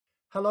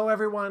Hello,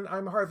 everyone.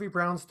 I'm Harvey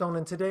Brownstone,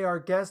 and today our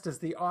guest is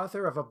the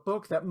author of a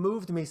book that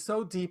moved me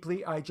so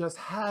deeply I just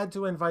had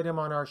to invite him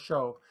on our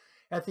show.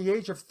 At the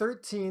age of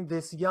 13,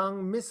 this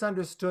young,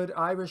 misunderstood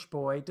Irish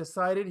boy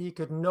decided he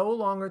could no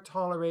longer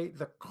tolerate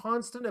the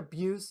constant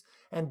abuse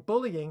and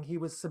bullying he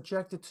was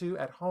subjected to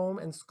at home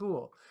and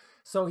school.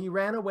 So he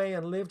ran away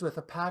and lived with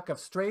a pack of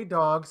stray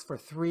dogs for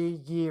 3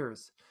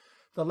 years.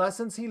 The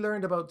lessons he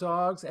learned about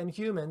dogs and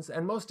humans,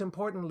 and most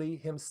importantly,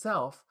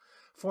 himself,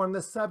 form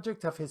the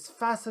subject of his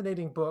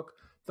fascinating book,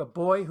 The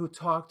Boy Who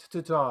Talked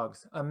to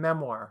Dogs, a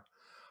memoir.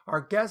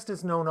 Our guest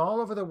is known all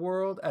over the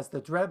world as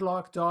the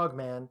Dreadlock Dog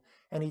Man,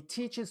 and he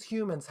teaches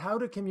humans how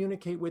to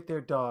communicate with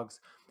their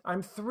dogs.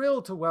 I'm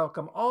thrilled to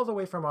welcome all the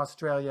way from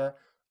Australia,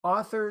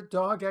 author,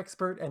 dog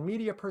expert, and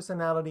media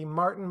personality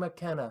Martin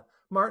McKenna.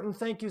 Martin,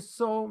 thank you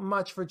so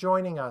much for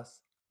joining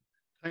us.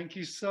 Thank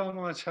you so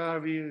much,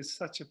 Harvey. It's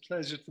such a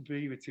pleasure to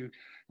be with you.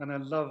 And I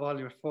love all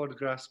your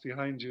photographs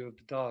behind you of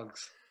the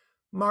dogs.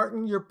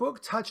 Martin, your book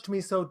touched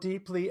me so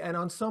deeply and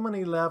on so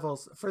many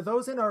levels. For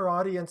those in our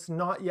audience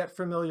not yet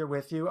familiar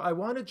with you, I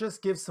want to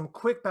just give some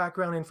quick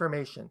background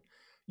information.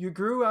 You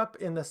grew up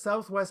in the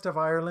southwest of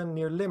Ireland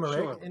near Limerick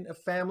Sure. in a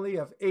family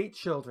of 8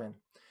 children.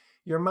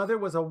 Your mother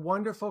was a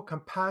wonderful,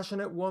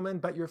 compassionate woman,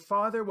 but your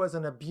father was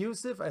an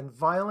abusive and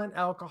violent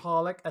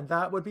alcoholic, and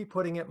that would be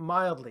putting it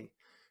mildly.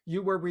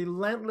 You were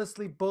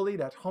relentlessly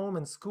bullied at home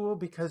and school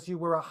because you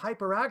were a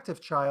hyperactive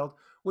child,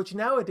 which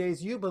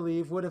nowadays you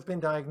believe would have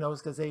been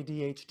diagnosed as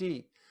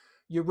ADHD.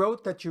 You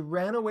wrote that you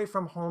ran away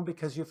from home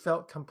because you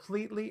felt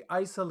completely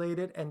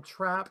isolated and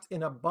trapped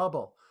in a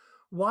bubble.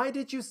 Why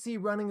did you see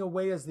running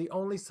away as the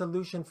only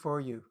solution for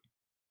you?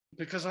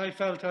 Because I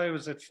felt I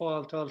was at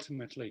fault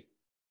ultimately.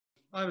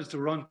 I was the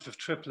runt of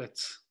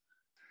triplets.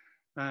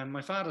 And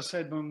my father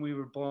said when we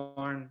were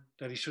born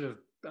that he should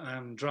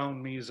have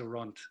drowned me as a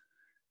runt.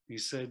 He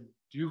said,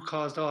 "You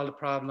caused all the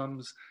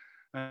problems,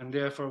 and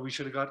therefore we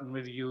should have gotten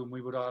rid of you, and we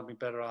would all be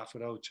better off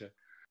without you."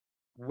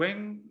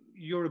 When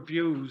you're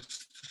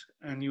abused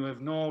and you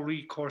have no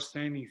recourse to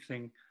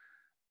anything,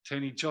 to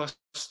any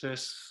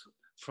justice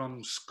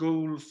from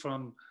school,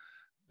 from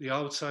the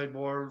outside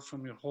world,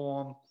 from your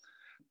home,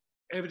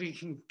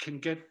 everything can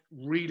get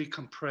really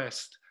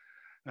compressed.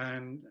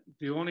 And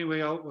the only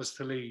way out was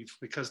to leave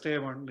because they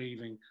weren't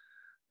leaving.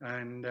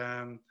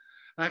 And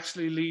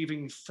actually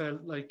leaving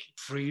felt like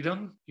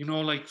freedom,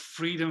 like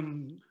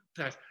freedom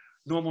that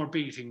no more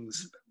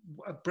beatings.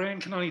 A brain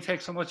can only take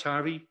so much,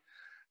 Harvey.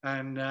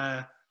 And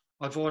I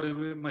voted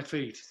with my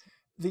feet.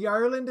 The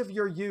Ireland of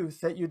your youth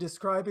that you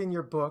describe in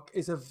your book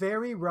is a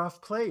very rough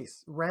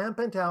place.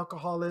 Rampant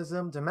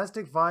alcoholism,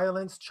 domestic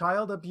violence,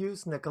 child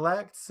abuse,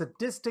 neglect,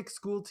 sadistic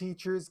school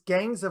teachers,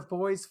 gangs of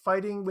boys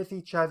fighting with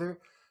each other.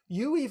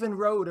 You even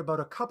wrote about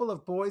a couple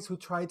of boys who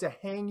tried to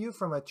hang you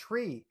from a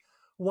tree.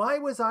 Why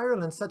was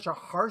Ireland such a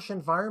harsh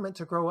environment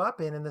to grow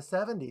up in the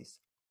 70s?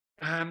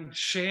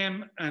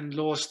 Shame and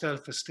low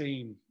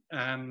self-esteem.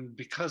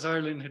 Because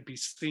Ireland had been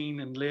seen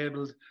and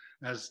labelled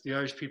as the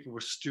Irish people were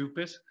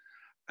stupid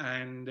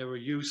and they were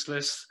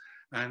useless,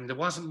 and there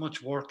wasn't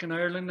much work in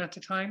Ireland at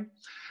the time.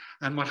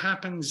 And what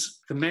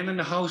happens, the men in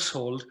the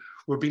household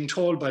were being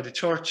told by the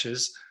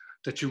churches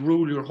that you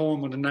rule your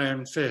home with an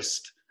iron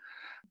fist.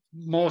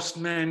 Most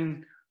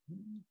men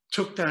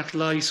took that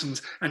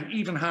license, and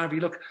even Harvey,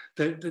 look,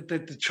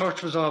 the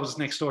church was always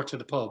next door to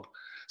the pub.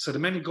 So the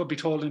men would go be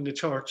told in the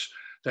church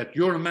that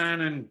you're a man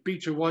and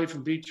beat your wife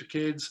and beat your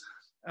kids,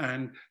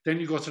 and then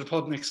you go to the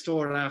pub next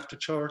door after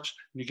church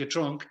and you get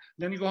drunk, and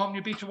then you go home and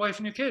you beat your wife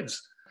and your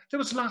kids. There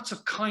was lots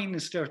of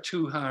kindness there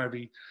too,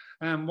 Harvey.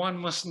 One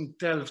mustn't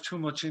delve too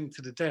much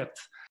into the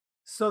depth.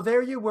 So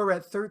there you were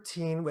at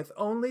 13 with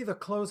only the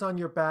clothes on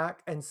your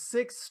back and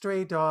 6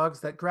 stray dogs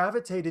that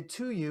gravitated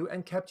to you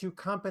and kept you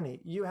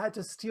company. You had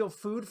to steal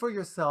food for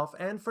yourself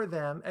and for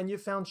them, and you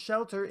found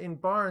shelter in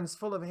barns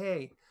full of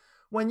hay.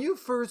 When you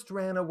first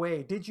ran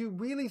away, did you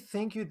really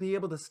think you'd be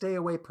able to stay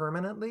away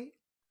permanently?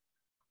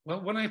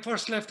 Well, when I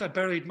first left, I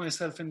buried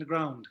myself in the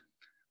ground.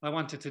 I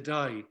wanted to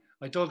die.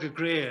 I dug a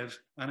grave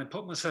and I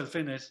put myself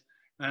in it,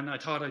 and I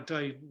thought I'd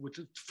die with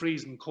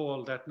freezing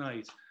cold that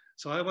night.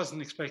 So I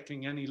wasn't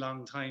expecting any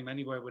long time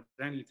anywhere with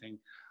anything.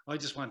 I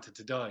just wanted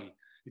to die.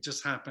 It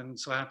just happened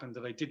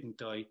that I didn't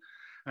die.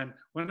 And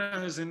when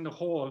I was in the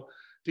hole,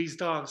 these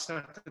dogs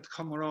started to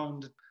come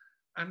around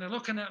and they're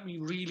looking at me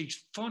really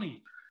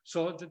funny.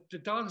 So the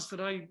dogs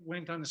that I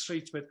went on the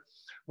streets with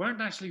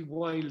weren't actually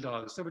wild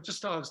dogs. They were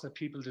just dogs that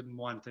people didn't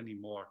want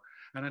anymore.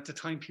 And at the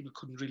time, people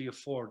couldn't really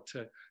afford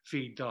to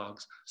feed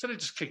dogs. So they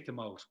just kicked them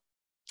out.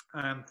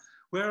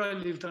 Where I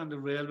lived on the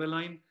railway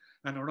line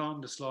and around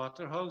the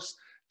slaughterhouse,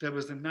 there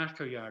was a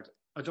knacker yard.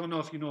 I don't know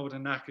if you know what a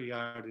knacker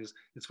yard is.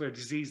 It's where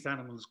diseased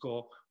animals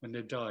go when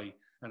they die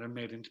and are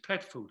made into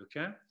pet food,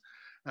 okay?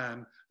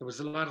 There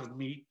was a lot of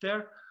meat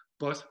there,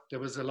 but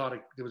there was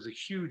a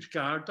huge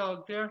guard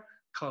dog there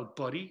called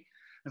Buddy.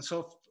 And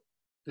so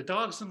the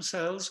dogs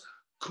themselves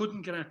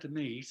couldn't get at the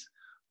meat,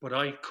 but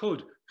I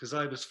could because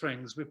I was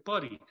friends with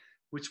Buddy,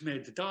 which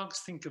made the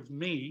dogs think of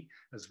me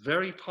as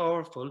very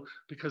powerful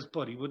because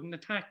Buddy wouldn't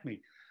attack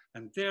me.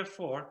 And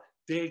therefore,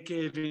 they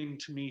gave in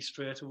to me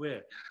straight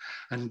away.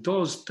 And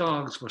those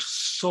dogs were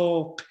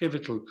so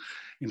pivotal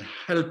in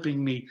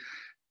helping me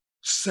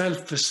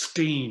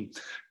self-esteem.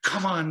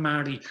 Come on,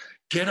 Marty,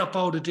 get up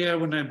out of there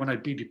when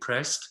I'd be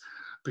depressed,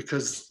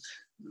 because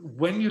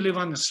when you live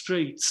on the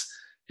streets,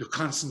 you're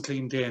constantly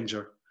in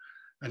danger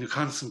and you're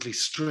constantly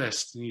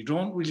stressed and you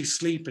don't really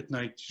sleep at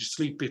night. You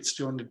sleep bits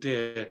during the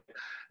day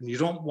and you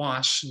don't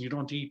wash and you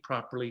don't eat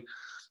properly.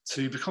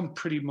 So you become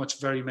pretty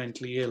much very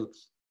mentally ill.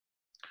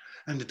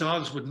 And the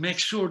dogs would make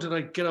sure that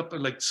I get up,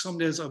 and like some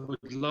days I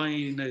would lie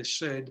in a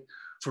shed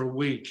for a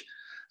week.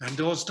 And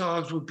those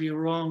dogs would be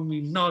around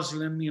me,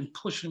 nuzzling me and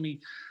pushing me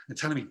and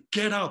telling me,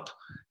 get up,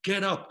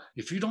 get up.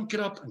 If you don't get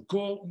up and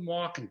go out and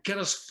walk and get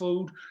us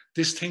food,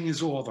 this thing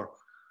is over.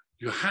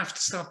 You have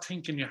to stop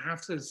thinking. You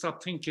have to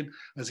stop thinking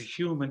as a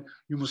human.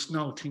 You must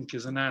now think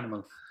as an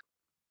animal.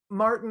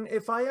 Martin,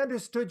 if I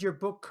understood your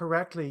book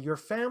correctly, your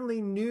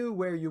family knew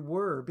where you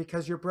were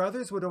because your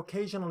brothers would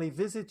occasionally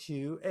visit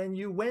you, and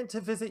you went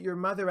to visit your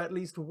mother at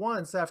least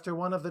once after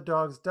one of the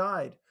dogs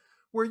died.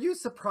 Were you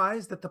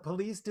surprised that the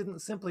police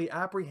didn't simply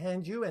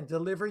apprehend you and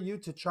deliver you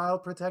to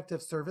Child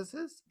Protective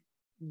Services?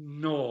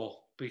 No,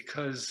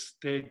 because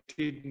they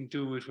didn't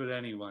do it with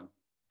anyone.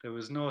 There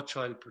was no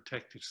Child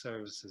Protective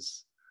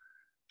Services.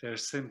 There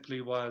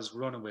simply was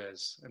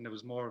runaways, and there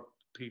was more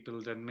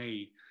people than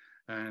me,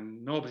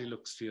 and nobody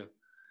looks to you.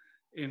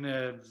 In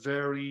a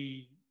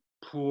very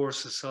poor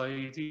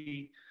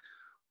society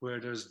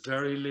where there's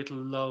very little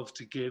love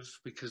to give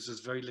because there's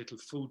very little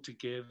food to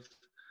give,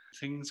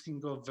 things can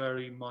go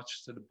very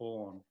much to the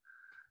bone.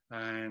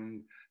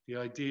 And the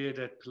idea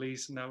that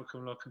police now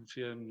come looking for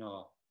you,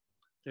 no,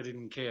 they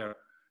didn't care.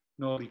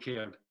 Nobody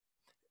cared.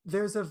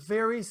 There's a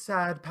very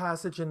sad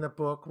passage in the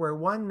book where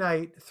one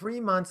night, 3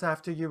 months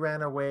after you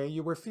ran away,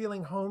 you were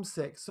feeling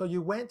homesick. So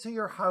you went to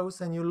your house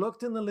and you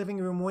looked in the living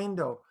room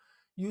window.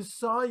 You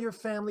saw your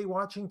family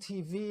watching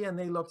TV and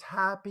they looked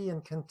happy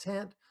and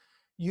content.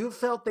 You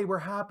felt they were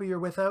happier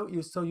without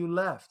you, so you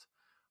left.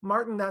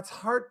 Martin, that's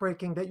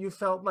heartbreaking that you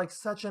felt like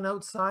such an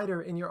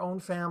outsider in your own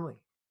family.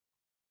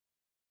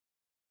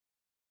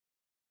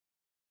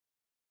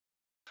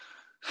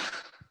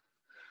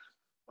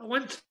 I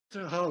went to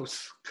the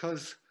house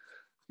because,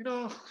 you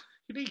know,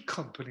 you need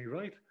company,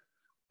 right?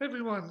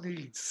 Everyone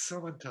needs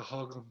someone to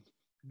hug them.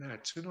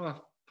 That, you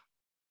know.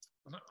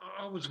 And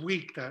I was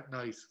weak that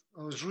night.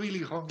 I was really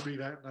hungry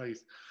that night.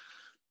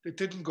 It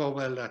didn't go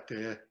well that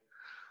day.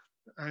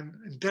 And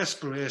in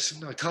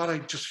desperation, I thought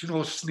I'd just, you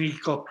know,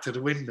 sneak up to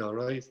the window,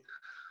 right?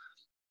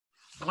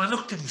 And I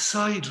looked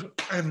inside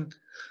and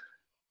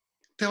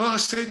they were all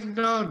sitting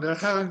down. They're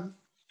having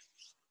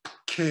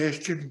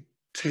cake and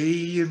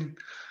tea, and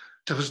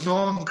there was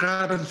no one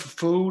grabbing for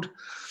food.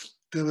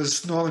 There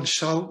was no one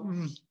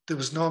shouting. There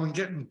was no one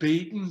getting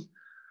beaten.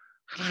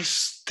 And I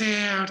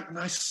stared and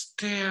I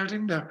stared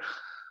in there.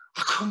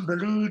 I couldn't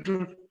believe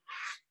it.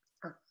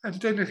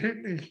 And then it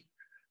hit me.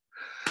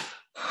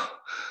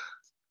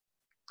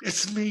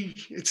 It's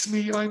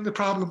me, I'm the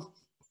problem.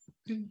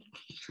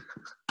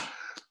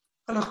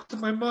 I looked at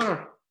my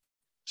mother.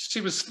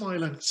 She was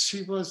smiling,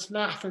 she was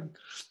laughing.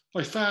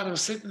 My father was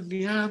sitting in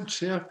the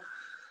armchair.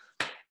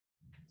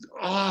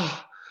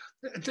 Oh,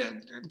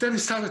 then it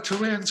started to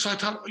rain, so I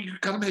thought, oh, you've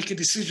got to make a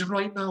decision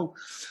right now,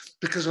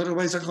 because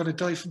otherwise I'm going to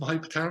die from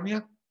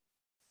hypothermia,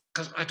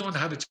 because I don't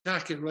have a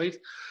jacket, right?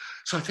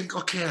 So I think,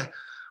 okay,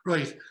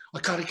 right, I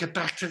got to get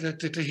back to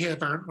the hay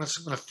barn, or else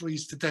I'm going to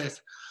freeze to death.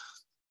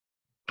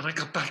 And I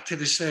got back to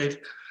the shed,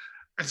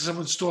 and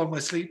someone stole my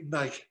sleeping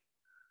bag.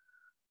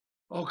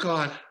 Oh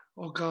God,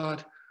 oh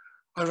God.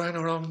 I ran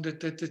around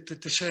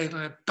the shed and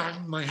I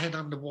banged my head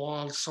on the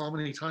wall so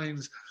many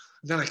times,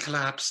 and then I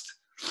collapsed.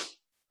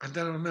 And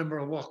then I remember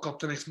I woke up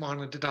the next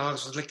morning and the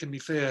dogs was licking my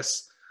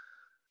face.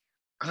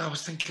 And I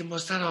was thinking,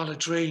 was that all a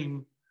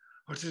dream?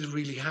 Or did it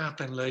really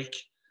happen? Like,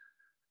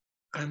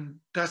 and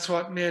that's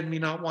what made me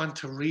not want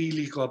to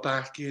really go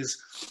back, is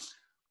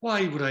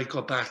why would I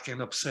go back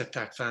and upset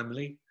that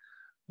family?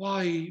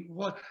 Why?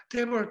 What?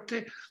 They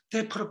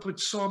put up with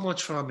so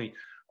much from me.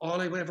 All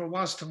I ever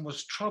was to them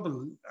was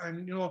trouble.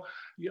 And, you know,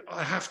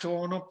 I have to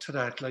own up to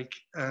that. Like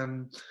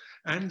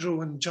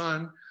Andrew and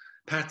John,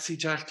 Patsy,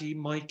 Jackie,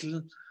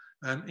 Michael,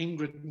 and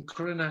Ingrid and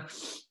Corinna,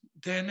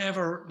 they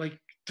never like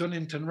done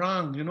anything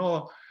wrong, you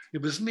know.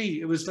 It was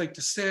me. It was like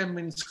the same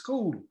in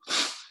school,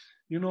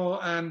 you know,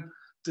 and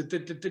the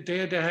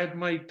day they had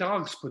my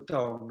dogs put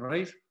down,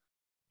 right?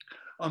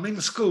 I'm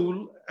in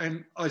school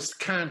and I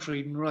can't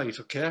read and write,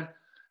 okay?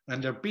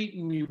 And they're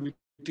beating me with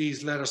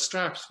these leather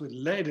straps with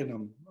lead in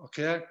them,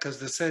 okay? Because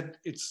they said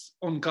it's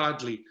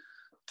ungodly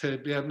to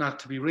be able not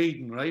to be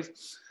reading, right?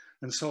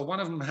 And so one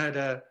of them had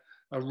a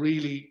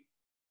really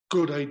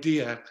good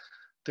idea.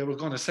 They were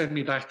going to send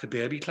me back to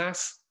baby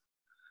class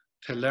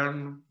to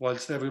learn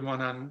whilst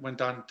everyone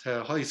went on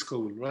to high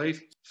school, right?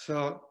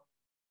 So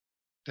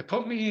they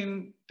put me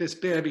in this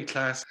baby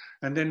class,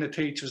 and then the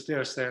teacher's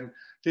there saying,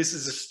 this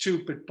is a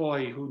stupid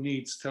boy who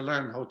needs to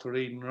learn how to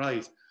read and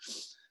write.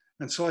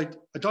 And so I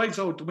dived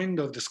out the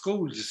window of the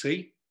school, you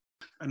see,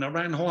 and I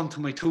ran home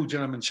to my 2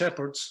 German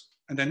Shepherds,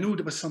 And they knew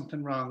there was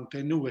something wrong.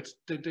 They knew it.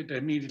 They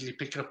immediately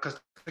picked it up because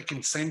they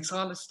can sense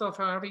all this stuff,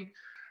 Harvey.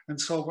 And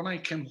so when I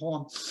came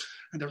home,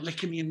 and they're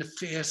licking me in the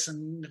face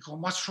and they're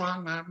going, "What's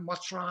wrong, Martin?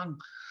 What's wrong?"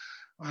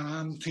 And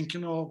I'm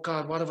thinking, "Oh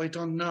God, what have I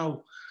done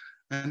now?"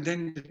 And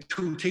then the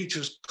two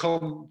teachers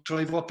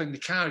drive up in the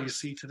car, you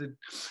see, to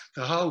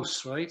the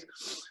house, right?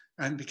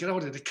 And they get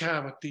out of the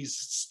car with these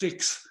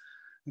sticks.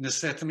 And they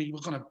said to me,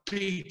 "We're going to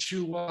beat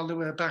you all the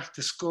way back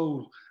to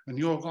school. And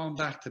you're going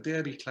back to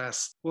baby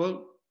class."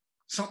 Well,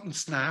 something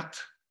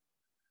snapped.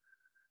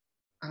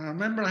 And I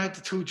remember I had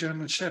the two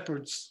German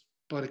Shepherds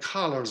by the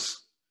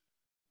collars.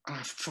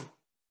 And for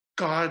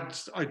God,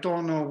 I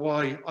don't know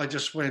why, I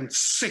just went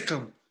sick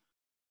 'em.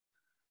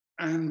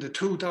 And the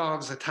two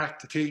dogs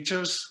attacked the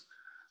teachers.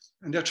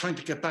 And they're trying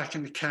to get back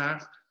in the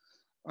car.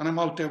 And I'm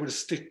out there with a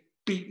stick,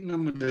 beating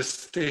them with a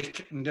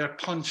stick. And they're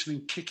punching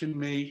and kicking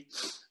me.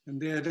 And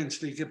they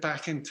eventually get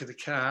back into the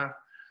car.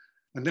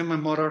 And then my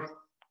mother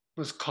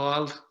was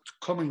called to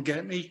come and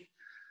get me.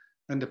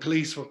 And the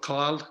police were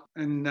called.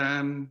 And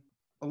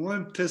I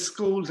went to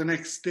school the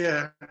next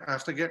day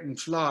after getting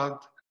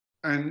flogged.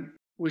 And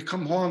we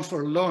come home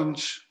for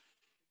lunch.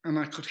 And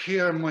I could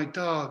hear my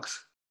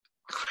dogs.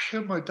 I could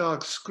hear my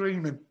dogs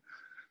screaming.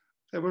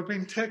 They were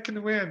being taken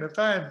away in a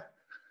van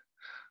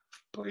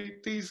by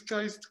these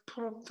guys to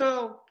put them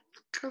down.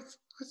 Because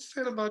I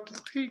said about the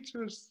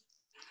teachers.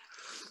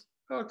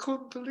 I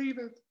couldn't believe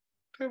it.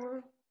 They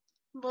were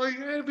my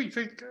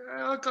everything.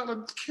 I got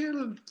them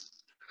killed.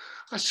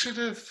 I should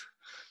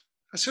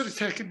have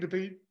taken the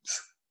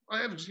beatings.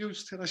 I was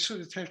used to it. I should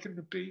have taken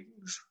the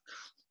beatings.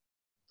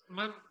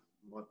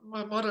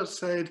 My mother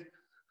said,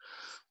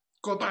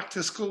 "Go back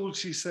to school,"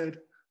 she said.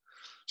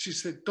 She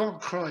said,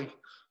 "Don't cry."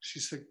 She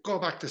said, "Go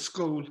back to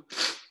school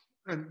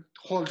and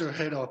hold your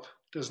head up.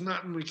 There's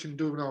nothing we can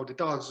do now. The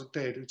dogs are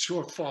dead. It's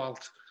your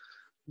fault."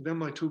 And then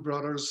my two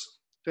brothers,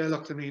 they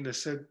looked at me and they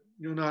said,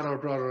 "You're not our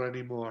brother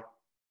anymore.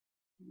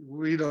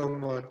 We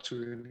don't want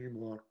you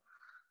anymore.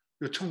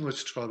 You're too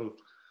much trouble.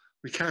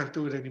 We can't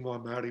do it anymore,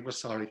 Marty. We're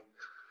sorry."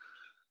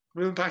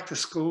 We went back to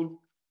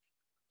school,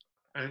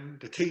 and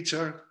the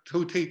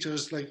two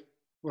teachers,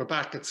 were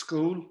back at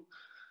school.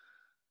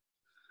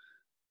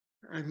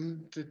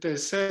 And they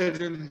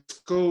said in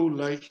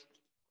school,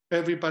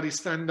 "Everybody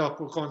stand up.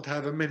 We're going to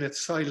have a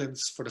minute's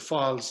silence for the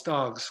Falls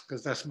dogs,"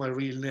 because that's my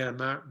real name,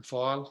 Martin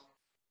Fall.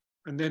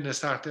 And then they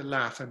started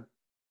laughing.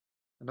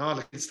 And all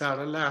the kids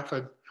started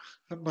laughing.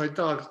 And my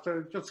dogs,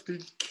 they're just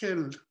being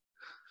killed.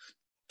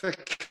 They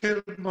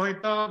killed my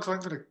dogs. I'm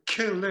going to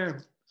kill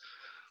them.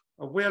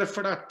 I waited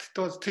for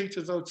those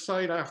teachers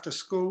outside after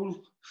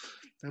school.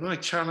 And I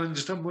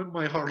challenged them with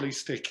my hurley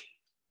stick.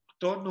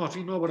 Don't know if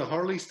you know what a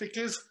hurley stick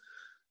is.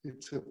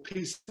 It's a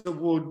piece of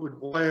wood with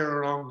wire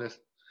around it.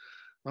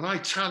 And I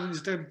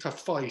challenged them to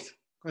fight.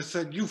 I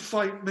said, "You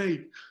fight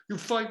me. You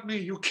fight me.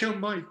 You kill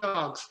my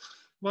dogs."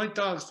 My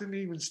dogs didn't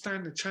even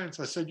stand a chance.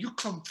 I said, "You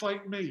come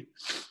fight me."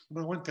 And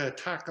I went to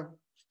attack them.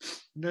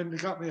 And then they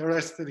got me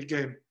arrested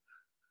again.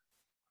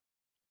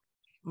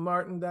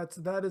 Martin,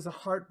 that is a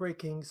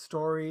heartbreaking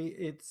story.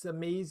 It's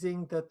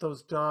amazing that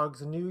those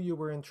dogs knew you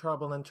were in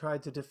trouble and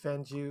tried to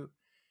defend you.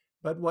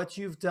 But what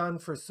you've done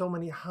for so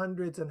many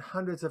hundreds and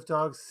hundreds of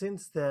dogs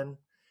since then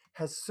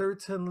has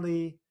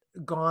certainly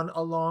gone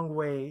a long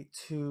way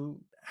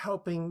to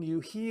helping you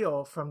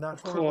heal from that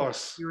Of horrible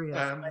course.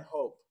 experience, I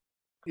hope.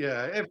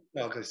 Yeah, every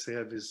dog I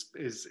said is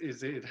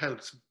it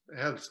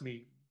helps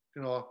me,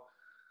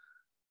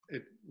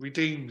 it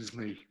redeems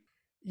me.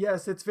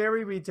 Yes, it's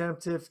very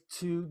redemptive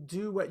to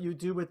do what you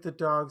do with the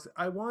dogs.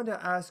 I want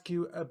to ask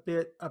you a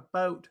bit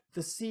about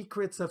the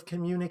secrets of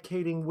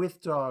communicating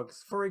with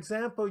dogs. For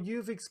example,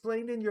 you've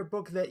explained in your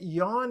book that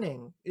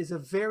yawning is a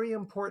very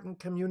important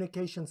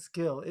communication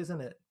skill,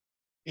 isn't it?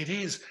 It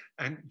is.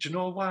 And do you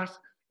know what?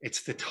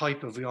 It's the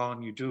type of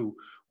yawn you do.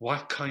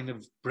 What kind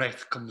of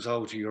breath comes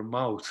out of your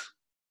mouth,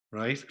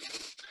 right?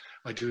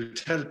 I do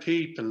tell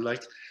people,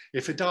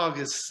 if a dog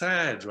is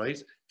sad,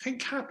 right,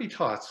 think happy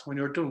thoughts when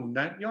you're doing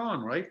that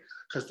yawn, right?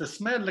 Because the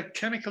smell, like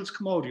chemicals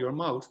come out of your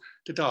mouth,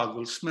 the dog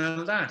will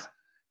smell that.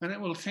 And it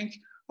will think,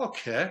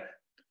 okay,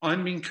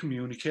 I'm being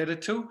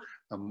communicated to.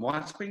 And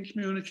what's being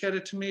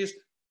communicated to me is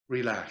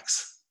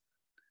relax.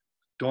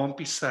 Don't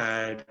be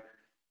sad.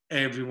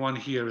 Everyone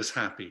here is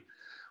happy.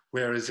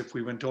 Whereas if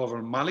we went over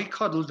and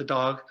mollycoddled the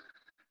dog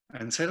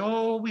and said,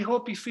 "Oh, we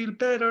hope you feel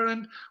better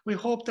and we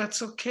hope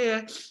that's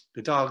okay,"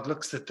 the dog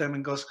looks at them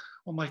and goes,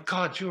 "Oh my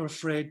God, you're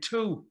afraid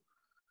too.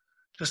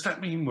 Does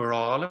that mean we're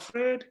all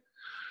afraid?"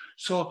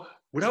 So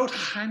without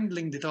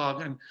handling the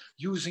dog and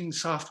using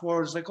soft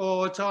words like,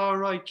 "Oh, it's all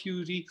right,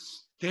 cutie,"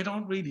 they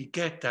don't really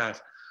get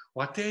that.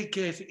 What they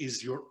get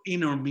is your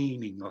inner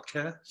meaning,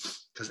 okay?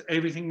 Because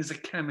everything is a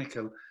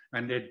chemical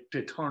and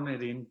they turn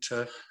it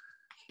into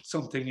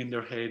something in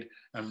their head,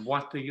 and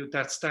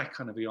that's that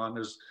kind of a yawn.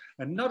 There's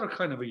another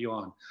kind of a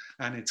yawn,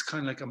 and it's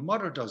kind of like a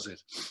mother does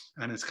it,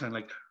 and it's kind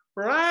of like,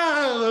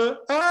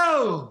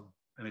 "Oh,"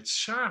 and it's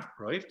sharp,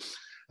 right?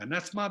 And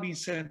that's Mobby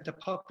saying to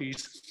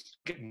puppies,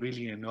 getting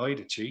really annoyed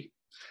at you.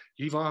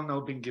 You've all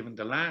now been given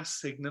the last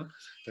signal,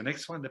 the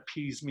next one that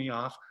pees me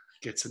off.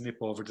 gets a nip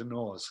over the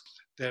nose.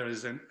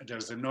 There's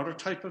another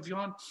type of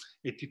yawn.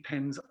 It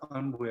depends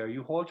on where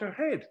you hold your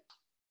head.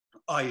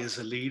 I, as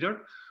a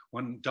leader,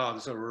 when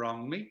dogs are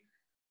around me,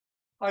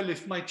 I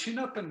lift my chin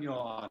up and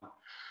yawn.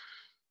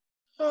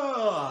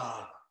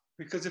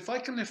 Because if I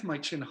can lift my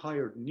chin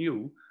higher than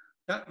you,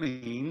 that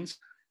means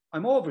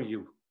I'm over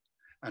you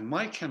and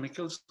my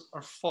chemicals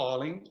are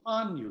falling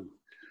on you.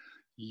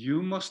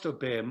 You must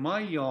obey my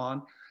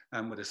yawn,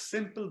 and with a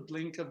simple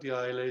blink of the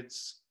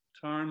eyelids,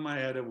 turn my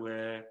head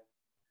away.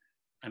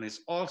 And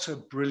it's also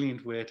a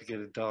brilliant way to get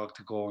a dog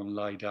to go and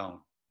lie down.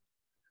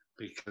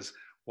 Because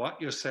what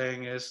you're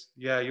saying is,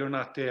 yeah, you're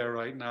not there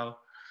right now.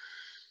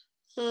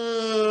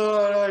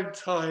 I'm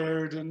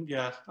tired, and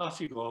yeah,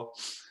 off you go.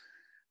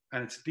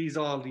 And it's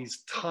all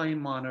these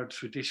time-honored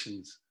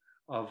traditions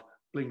of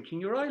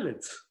blinking your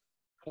eyelids.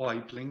 Why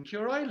blink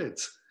your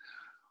eyelids?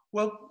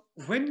 Well,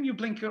 when you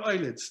blink your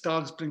eyelids,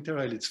 dogs blink their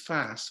eyelids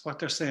fast. What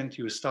they're saying to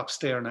you is, stop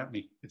staring at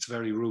me. It's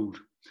very rude.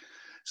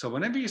 So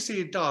whenever you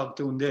see a dog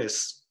doing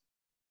this,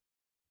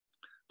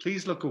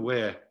 please look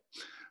away,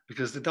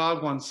 because the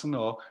dog wants to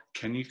know,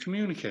 can you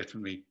communicate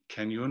with me?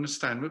 Can you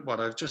understand what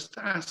I've just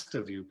asked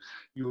of you?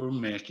 You are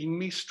making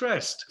me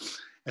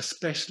stressed,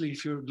 especially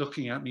if you're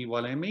looking at me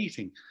while I'm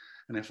eating.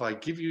 And if I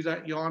give you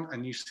that yawn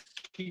and you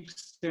keep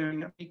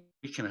staring at me,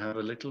 we can have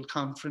a little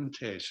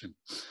confrontation.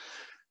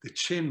 The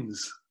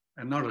chin's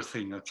another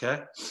thing,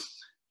 okay?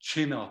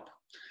 Chin up.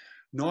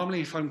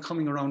 Normally, if I'm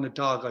coming around a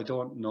dog I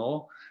don't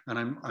know,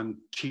 and I'm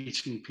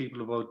teaching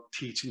people about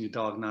teaching a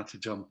dog not to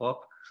jump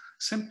up,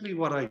 simply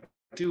what I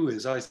do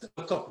is I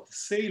look up at the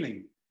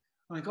ceiling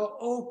and I go,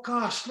 oh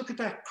gosh, look at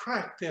that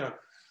crack there.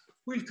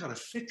 We've got to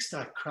fix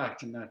that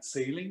crack in that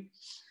ceiling.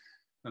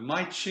 And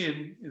my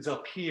chin is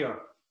up here.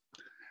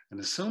 And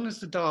as soon as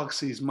the dog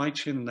sees my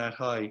chin that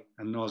high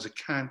and knows it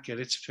can't get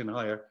its chin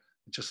higher,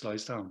 it just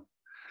lies down.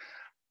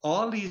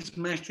 All these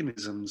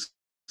mechanisms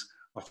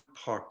are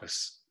for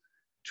purpose,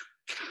 to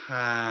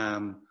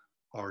calm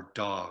our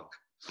dog.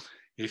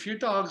 If your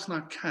dog's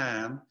not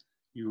calm,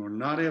 you are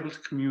not able to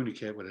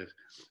communicate with it.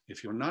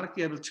 If you're not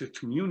able to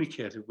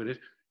communicate with it,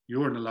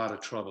 you're in a lot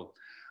of trouble.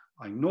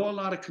 I know a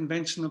lot of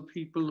conventional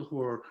people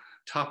who are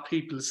top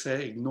people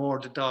say ignore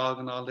the dog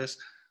and all this,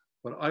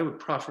 but I would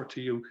proffer to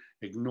you,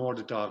 ignore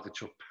the dog at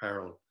your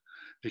peril,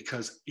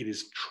 because it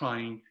is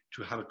trying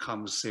to have a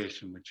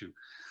conversation with you.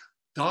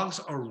 Dogs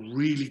are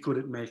really good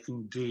at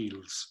making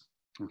deals,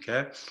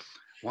 okay?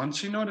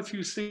 Once you know the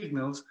few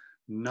signals,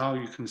 now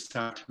you can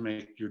start to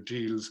make your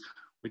deals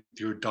with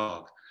your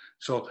dog.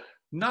 So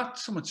not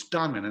so much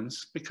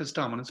dominance, because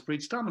dominance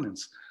breeds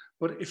dominance,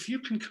 but if you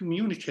can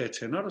communicate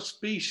to another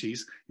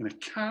species in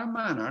a calm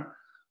manner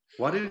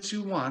what it is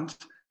you want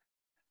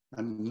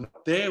and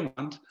what they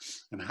want,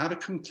 and have a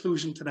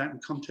conclusion to that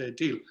and come to a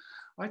deal,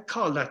 I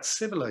call that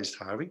civilized,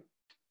 Harvey.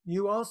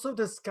 You also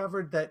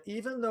discovered that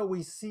even though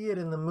we see it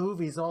in the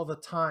movies all the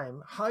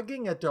time,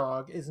 hugging a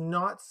dog is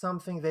not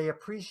something they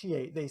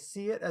appreciate. They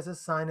see it as a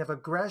sign of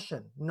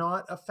aggression,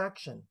 not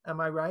affection.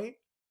 Am I right?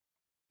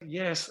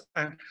 Yes,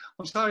 and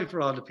I'm sorry for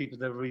all the people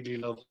that really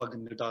love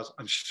hugging their dogs.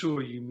 I'm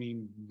sure you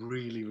mean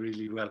really,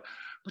 really well.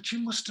 But you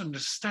must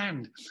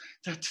understand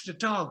that to the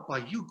dog, by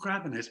you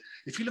grabbing it,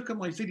 if you look at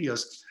my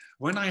videos,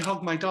 when I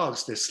hug my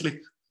dogs, they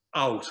slip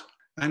out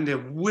and they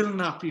will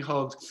not be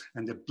hugged,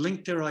 and they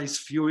blink their eyes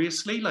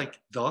furiously like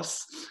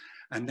thus,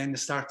 and then they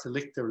start to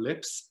lick their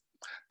lips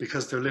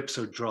because their lips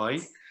are dry,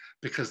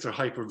 because they're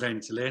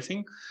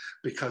hyperventilating,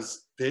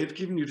 because they've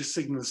given you the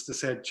signals to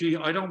say, gee,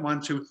 I don't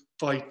want to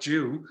fight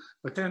you.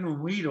 But then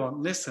when we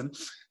don't listen,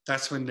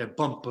 that's when they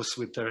bump us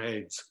with their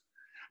heads.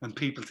 And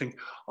people think,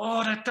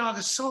 oh, that dog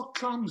is so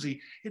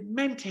clumsy. It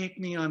meant to hit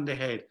me on the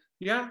head.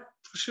 Yeah,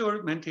 for sure,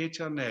 it meant to hit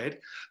you on the head,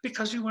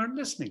 because you weren't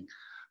listening,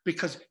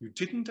 because you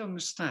didn't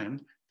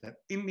understand that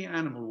in the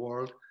animal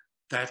world,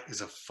 that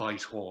is a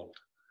fight hold.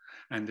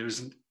 And there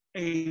isn't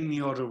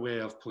any other way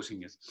of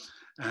putting it.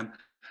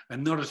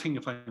 Another thing,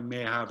 if I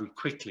may, Harvey,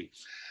 quickly,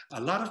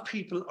 a lot of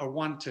people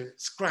want to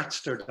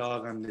scratch their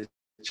dog on the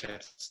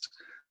chest,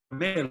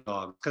 male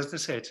dog, because they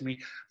say to me,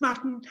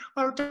 Martin,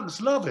 our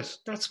dogs love it.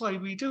 That's why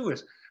we do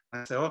it.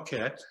 I say,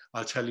 okay,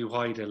 I'll tell you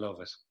why they love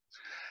it.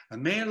 A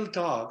male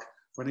dog,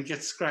 when it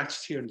gets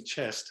scratched here in the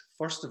chest,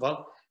 first of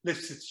all,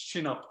 lifts its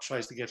chin up,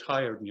 tries to get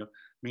higher than you,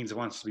 means it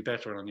wants to be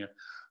better on you.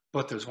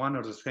 But there's one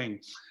other thing.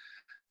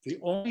 The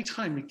only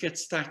time it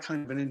gets that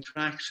kind of an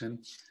interaction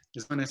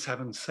is when it's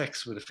having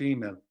sex with a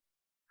female.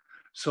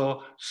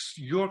 So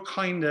you're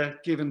kind of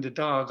giving the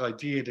dog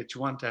idea that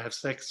you want to have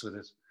sex with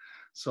it.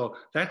 So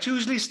that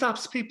usually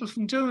stops people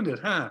from doing it,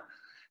 huh?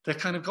 They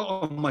kind of go,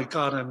 oh my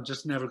God, I'm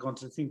just never going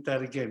to think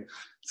that again.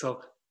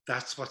 So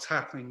that's what's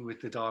happening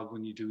with the dog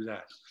when you do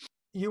that.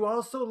 You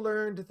also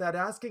learned that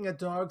asking a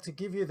dog to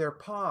give you their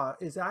paw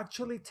is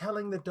actually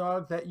telling the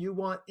dog that you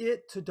want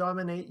it to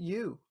dominate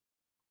you.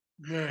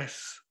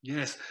 Yes,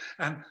 yes.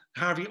 And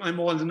Harvey, I'm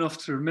old enough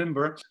to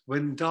remember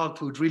when dog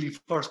food really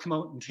first came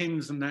out in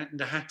tins and that, and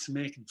they had to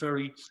make it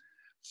very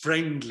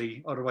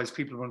friendly. Otherwise,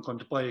 people weren't going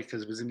to buy it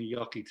because it was in a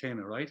yucky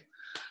tin, right?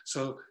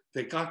 So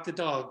They got the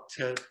dog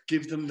to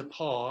give them the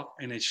paw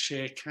in a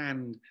shake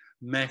hand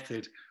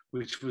method,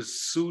 which was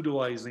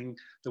pseudoizing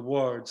the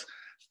words,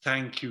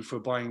 "Thank you for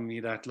buying me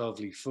that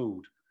lovely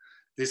food."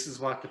 This is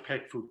what the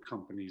pet food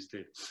companies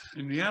did.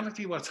 In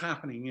reality, what's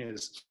happening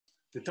is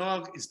the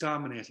dog is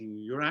dominating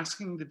you. You're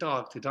asking the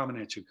dog to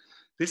dominate you.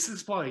 This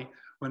is why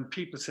when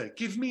people say,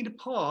 "Give me the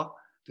paw,"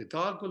 the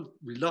dog will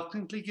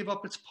reluctantly give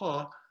up its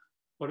paw,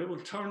 but it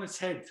will turn its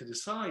head to the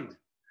side.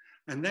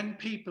 And then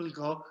people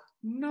go,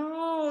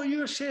 "No,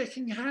 you're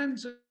shaking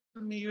hands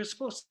with me. You're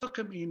supposed to look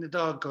at me." And the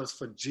dog goes,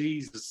 "For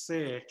Jesus'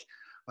 sake,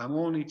 I'm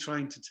only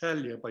trying to tell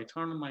you by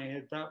turning my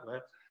head that way,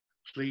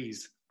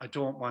 please, I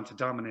don't want to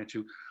dominate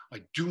you. I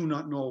do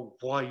not know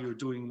why you're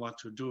doing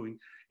what you're doing.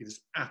 It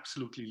is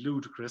absolutely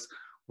ludicrous.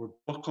 We're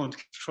both going to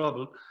get in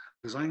trouble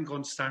because I'm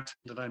going to start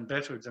saying that I'm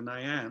better than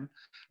I am.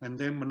 And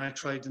then when I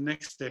try the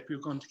next step, you're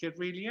going to get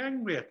really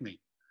angry at me."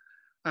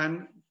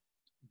 And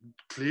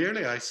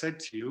clearly I said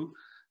to you,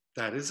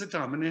 that is a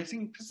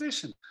dominating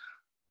position.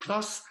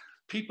 Plus,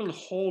 people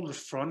hold the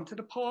front of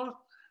the paw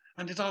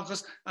and the dog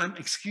goes,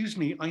 "Excuse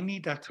me, I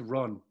need that to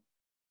run."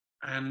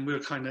 And we're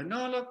kind of,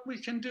 "No, look, we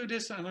can do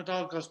this." And the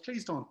dog goes,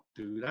 "Please don't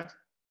do that.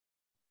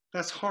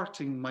 That's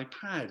hurting my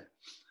pad."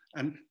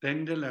 And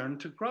then they learn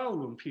to growl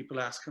when people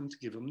ask them to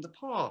give them the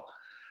paw.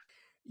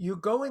 You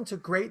go into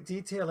great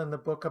detail in the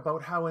book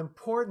about how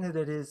important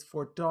it is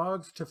for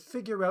dogs to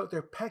figure out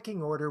their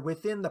pecking order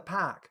within the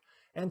pack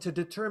and to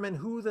determine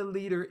who the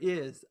leader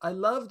is. I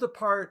love the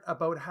part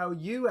about how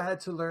you had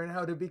to learn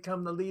how to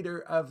become the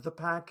leader of the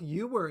pack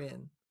you were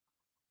in.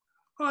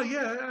 "Oh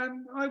yeah,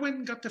 and I went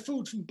and got the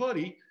food from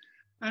Buddy,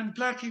 and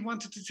Blackie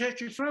wanted to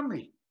take it from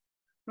me,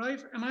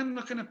 right?" And I'm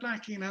looking at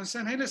Blackie and I'm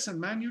saying, "Hey, listen,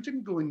 man, you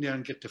didn't go in there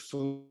and get the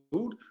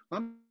food.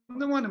 I'm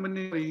the one who went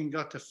in and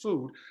got the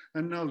food,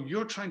 and now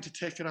you're trying to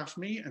take it off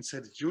me and say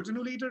that you're the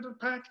new leader of the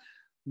pack?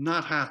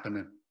 Not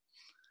happening."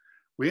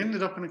 We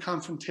ended up in a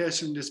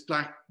confrontation, this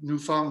black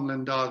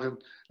Newfoundland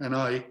dog and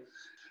I.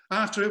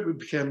 After it, we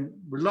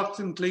became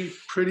reluctantly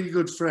pretty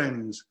good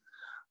friends.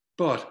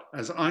 But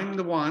as I'm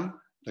the one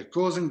that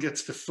goes and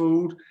gets the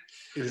food,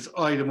 it is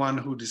I the one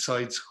who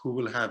decides who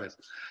will have it.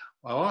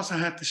 I also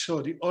had to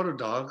show the other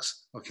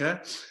dogs, okay,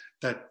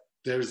 that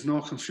there is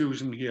no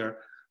confusion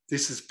here.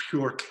 This is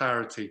pure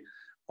clarity.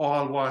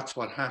 All watch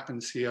what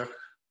happens here.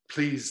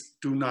 Please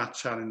do not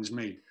challenge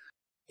me.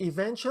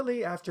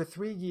 Eventually, after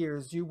 3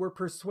 years, you were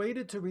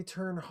persuaded to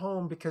return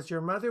home because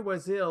your mother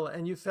was ill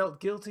and you felt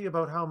guilty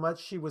about how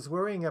much she was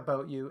worrying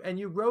about you. And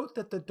you wrote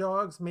that the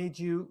dogs made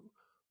you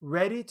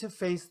ready to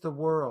face the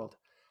world.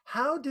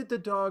 How did the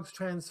dogs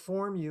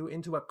transform you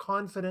into a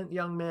confident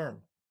young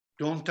man?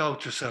 Don't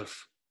doubt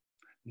yourself.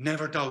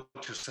 Never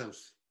doubt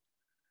yourself.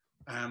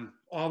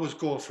 Always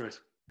go for it.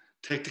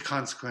 Take the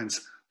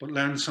consequence, but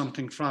learn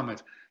something from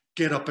it.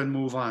 Get up and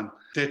move on.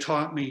 They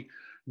taught me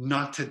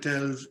not to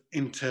delve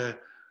into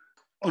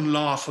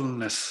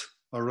unlawfulness,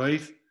 all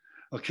right?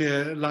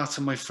 Okay, lots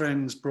of my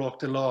friends broke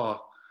the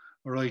law,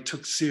 all right,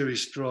 took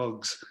serious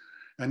drugs.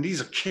 And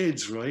these are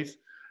kids, right?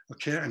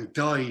 Okay, and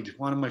died.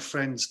 One of my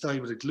friends died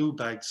with a glue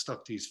bag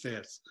stuck to his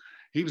face.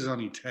 He was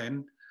only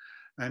 10.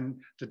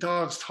 And the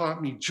dogs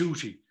taught me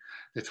duty.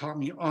 They taught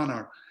me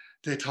honor.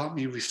 They taught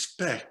me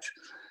respect.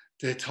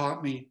 They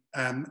taught me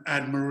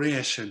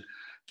admiration.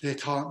 They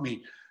taught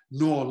me,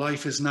 no,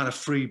 life is not a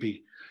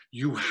freebie.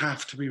 You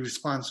have to be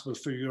responsible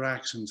for your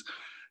actions.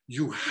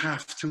 You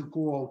have to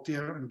go out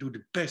there and do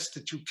the best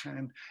that you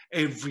can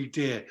every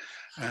day.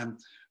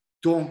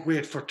 Don't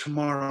wait for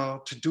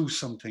tomorrow to do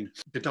something.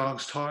 The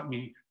dogs taught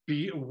me,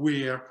 be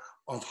aware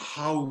of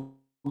how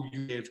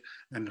you live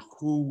and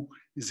who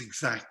is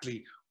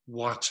exactly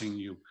watching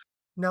you.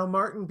 Now,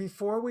 Martin,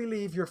 before we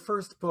leave your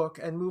first book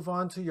and move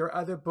on to your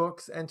other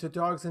books and to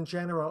dogs in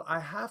general, I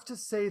have to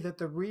say that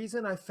the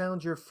reason I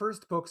found your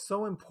first book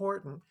so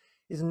important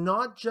is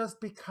not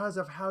just because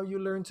of how you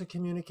learn to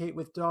communicate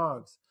with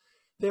dogs.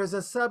 There's a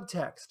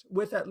subtext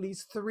with at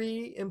least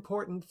 3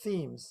 important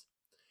themes.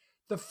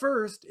 The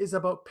first is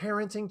about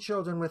parenting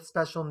children with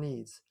special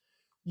needs.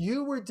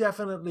 You were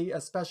definitely a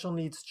special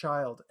needs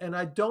child, and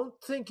I don't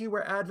think you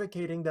were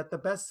advocating that the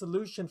best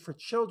solution for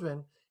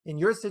children in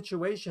your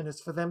situation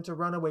is for them to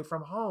run away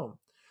from home.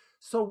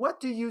 So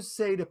what do you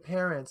say to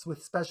parents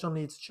with special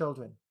needs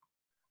children?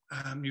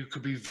 You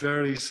could be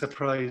very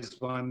surprised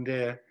one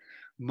day.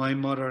 My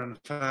mother and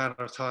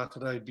father thought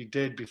that I'd be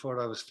dead before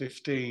I was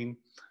 15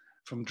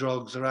 from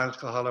drugs or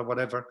alcohol or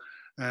whatever.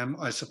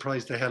 I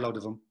surprised the hell out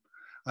of them.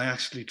 I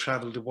actually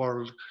traveled the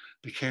world,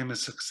 became a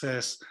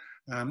success,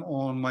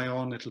 owned my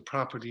own little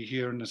property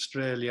here in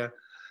Australia.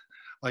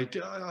 I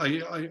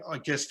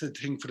guess the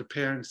thing for the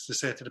parents to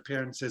say to the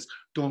parents is,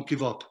 don't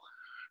give up.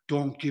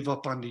 Don't give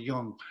up on the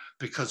young,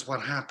 because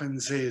what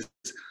happens is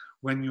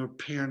when your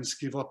parents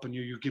give up on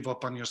you, you give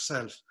up on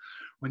yourself.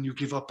 When you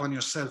give up on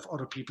yourself,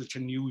 other people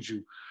can use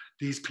you.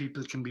 These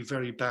people can be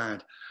very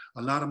bad.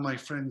 A lot of my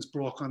friends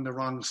broke on the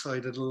wrong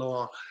side of the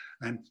law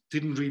and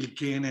didn't really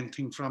gain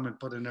anything from it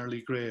but an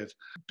early grave.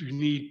 You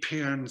need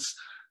parents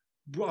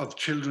of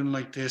children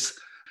like this.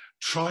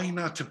 Try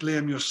not to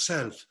blame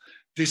yourself.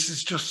 This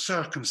is just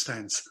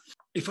circumstance.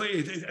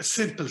 A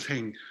simple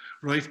thing,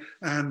 right?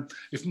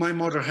 If my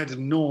mother had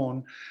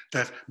known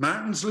that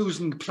Martin's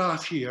losing the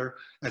plot here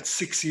at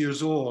 6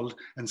 years old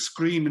and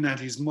screaming at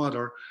his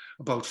mother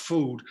about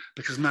food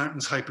because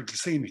Martin's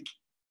hyperglycemic,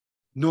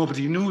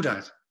 nobody knew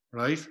that,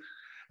 right?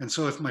 And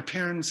so if my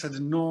parents had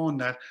known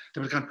that,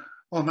 they would have gone,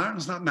 oh,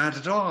 Martin's not mad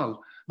at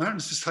all.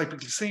 Martin's just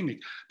hyperglycemic.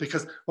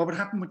 Because what would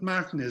happen with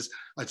Martin is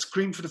I'd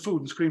scream for the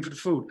food and scream for the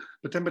food,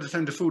 but then by the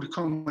time the food would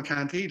come, I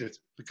can't eat it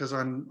because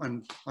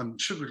I'm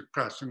sugar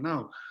crashing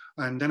now.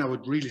 And then I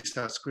would really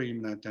start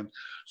screaming at them.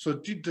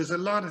 So there's a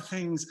lot of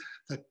things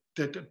that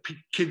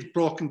kids,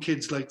 broken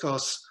kids like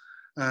us,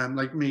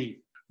 like me,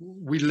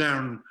 we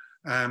learn.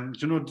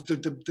 You know,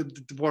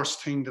 the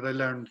worst thing that I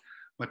learned,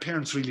 my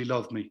parents really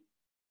loved me.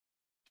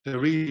 They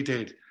really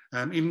did.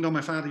 Even though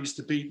my father used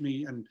to beat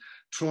me and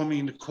throw me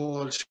in the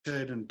coal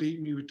shed and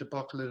beat me with the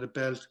buckle of the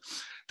belt,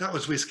 that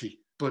was whiskey.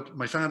 But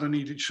my father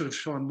should have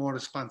shown more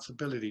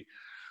responsibility.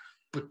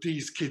 But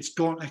these kids,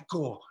 don't let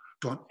go.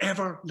 Don't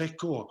ever let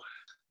go.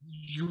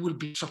 You will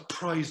be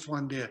surprised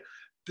one day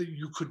that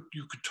you could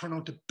turn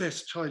out the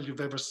best child you've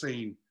ever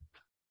seen.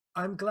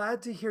 I'm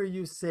glad to hear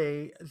you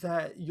say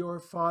that your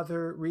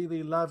father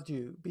really loved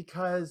you,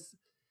 because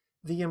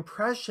the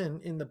impression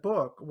in the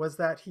book was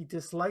that he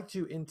disliked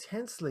you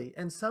intensely,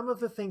 and some of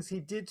the things he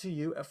did to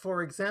you,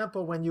 for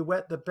example, when you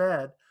wet the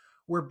bed,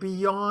 were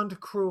beyond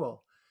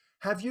cruel.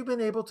 Have you been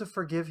able to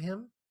forgive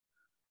him?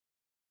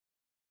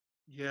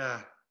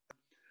 Yeah,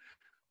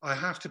 I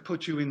have to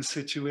put you in a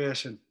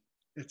situation.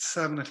 It's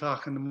 7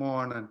 o'clock in the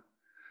morning.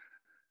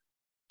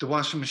 The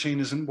washing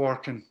machine isn't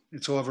working.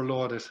 It's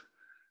overloaded.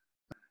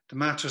 The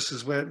mattress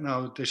is wet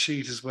now. The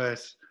sheet is wet.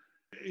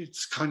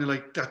 It's kind of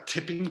like that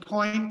tipping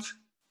point.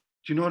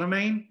 Do you know what I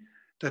mean?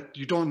 That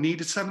you don't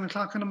need it 7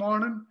 o'clock in the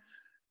morning.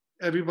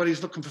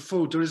 Everybody's looking for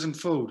food. There isn't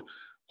food.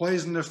 Why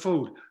isn't there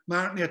food?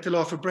 Martin ate the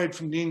loaf of bread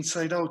from the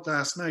inside out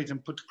last night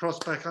and put the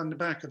crust back on the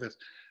back of it.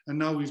 And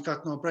now we've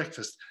got no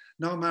breakfast.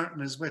 Now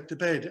Martin has wet the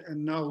bed,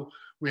 and now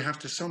we have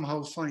to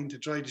somehow find to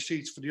dry the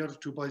sheets for the other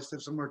two boys to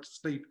have somewhere to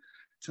sleep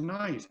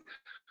tonight.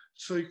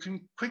 So you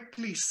can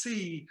quickly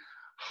see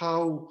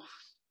how,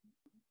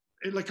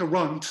 like a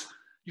runt,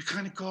 you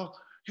kind of go,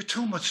 you're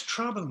too much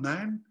trouble,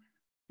 man.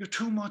 You're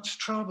too much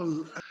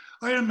trouble.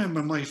 I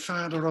remember my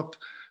father up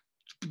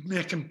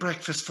making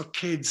breakfast for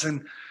kids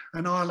and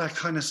all that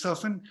kind of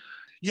stuff. And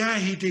yeah,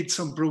 he did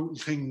some brutal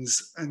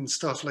things and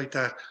stuff like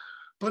that.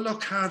 But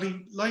look,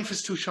 Harvey, life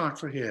is too short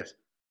for hate.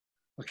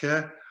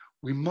 Okay?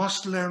 We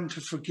must learn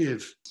to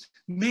forgive.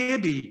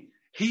 Maybe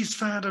his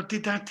father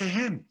did that to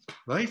him,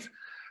 right?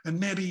 And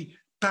maybe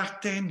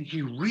back then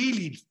he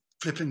really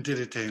flipping did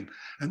it to him.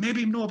 And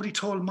maybe nobody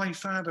told my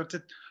father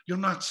that you're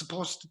not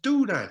supposed to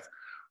do that,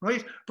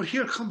 right? But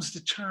here comes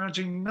the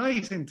charging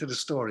knight into the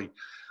story.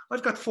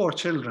 I've got 4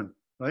 children,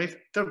 right?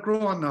 They're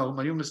grown now.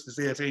 My youngest is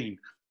 18.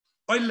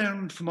 I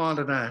learned from all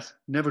of that,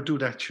 never do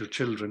that to your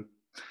children.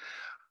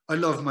 I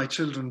love my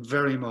children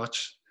very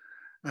much.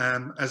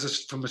 From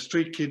a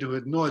street kid who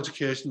had no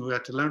education, who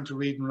had to learn to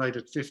read and write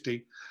at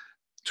 50,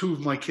 2 of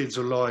my kids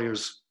are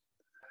lawyers.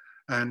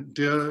 And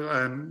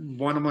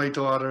one of my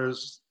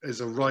daughters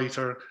is a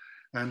writer,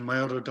 and my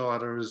other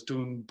daughter is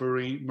doing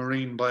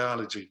marine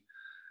biology.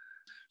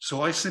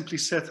 So I simply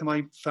said to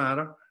my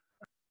father,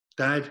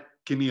 Dad,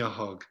 give me a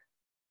hug.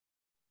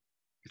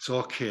 It's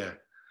okay.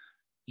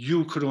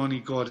 You could only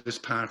go this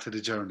part of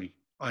the journey.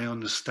 I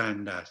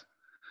understand that.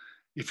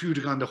 If you'd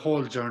have gone the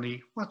whole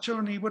journey, what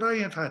journey would I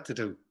have had to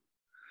do?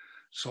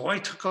 So I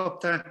took up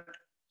that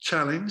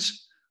challenge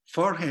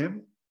for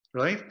him,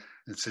 right?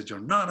 And said, you're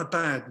not a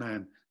bad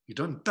man. You've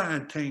done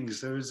bad things.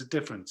 There is a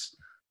difference.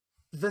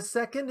 The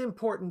second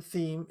important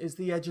theme is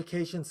the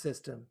education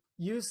system.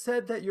 You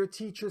said that your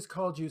teachers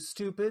called you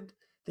stupid.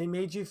 They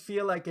made you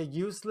feel like a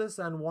useless,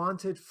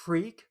 unwanted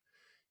freak.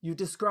 You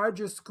described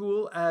your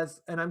school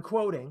as, and I'm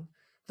quoting,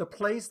 the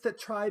place that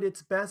tried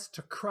its best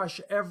to crush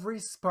every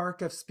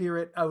spark of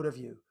spirit out of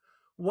you.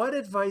 What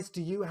advice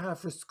do you have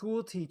for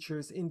school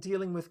teachers in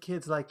dealing with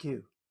kids like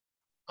you?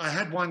 I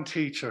had one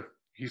teacher.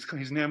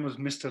 His name was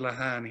Mr.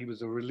 Lahan. He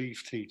was a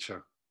relief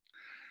teacher.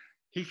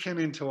 He came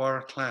into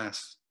our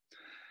class.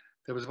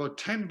 There was about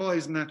 10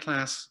 boys in that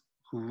class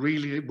who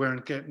really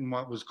weren't getting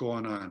what was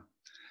going on.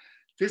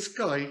 This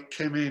guy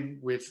came in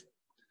with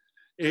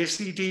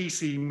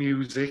AC/DC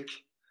music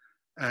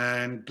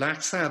and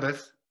Black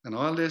Sabbath and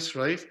all this,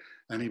 right?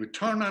 And he would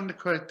turn on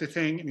the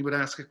thing and he would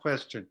ask a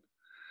question.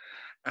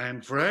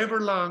 And for however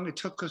long it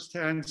took us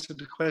to answer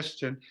the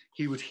question,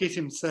 he would hit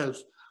himself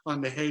on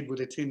the head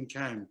with a tin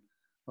can,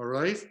 all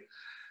right?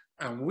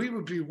 And we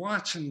would be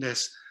watching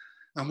this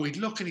and we'd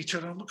look at each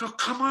other and we'd go,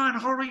 come on,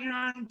 hurry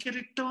on, get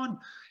it done.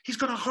 He's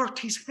gonna hurt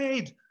his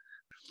head.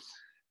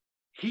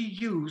 He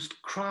used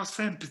cross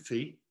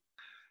empathy,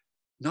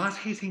 not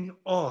hitting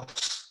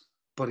us,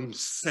 but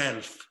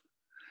himself,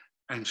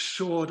 and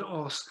showed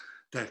us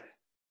that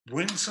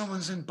when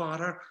someone's in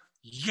bother,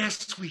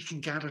 yes, we can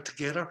gather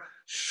together.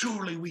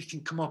 Surely we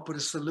can come up with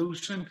a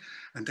solution.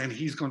 And then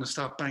he's going to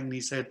stop banging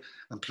his head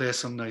and play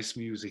some nice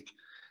music.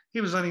 He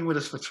was only with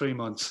us for 3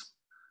 months.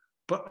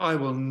 But I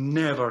will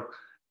never,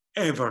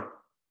 ever,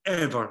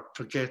 ever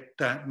forget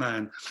that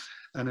man.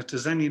 And if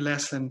there's any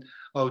lesson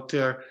out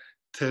there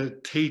to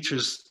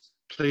teachers,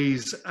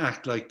 please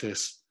act like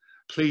this.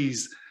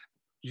 Please,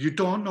 you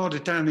don't know the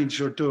damage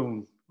you're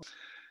doing.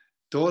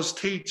 Those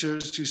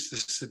teachers used to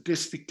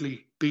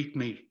sadistically beat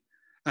me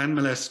and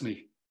molest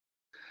me.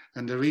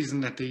 And the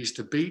reason that they used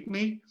to beat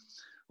me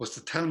was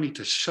to tell me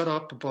to shut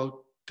up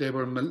about they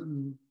were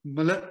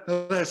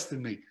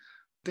molesting me.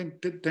 Then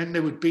they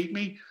would beat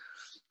me.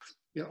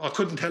 You know, I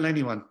couldn't tell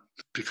anyone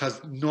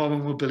because no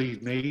one would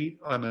believe me.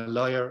 I'm a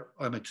liar.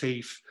 I'm a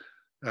thief.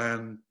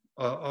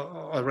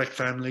 I wreck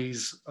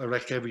families. I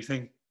wreck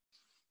everything.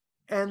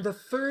 And the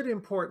third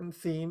important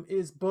theme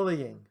is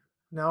bullying.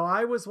 Now,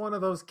 I was one of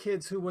those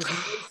kids who was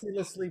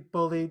mercilessly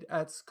bullied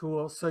at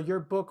school, so your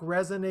book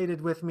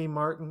resonated with me,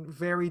 Martin,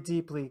 very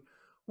deeply.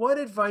 What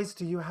advice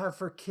do you have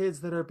for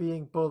kids that are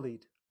being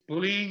bullied?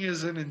 Bullying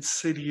is an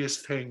insidious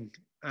thing,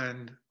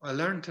 and I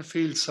learned to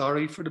feel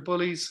sorry for the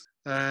bullies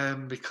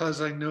because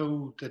I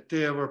knew that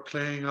they were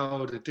playing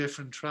out a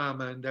different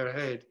trauma in their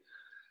head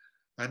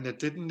and they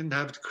didn't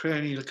have the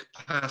cranial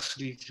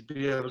capacity to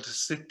be able to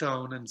sit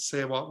down and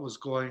say what was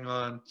going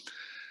on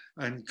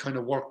and kind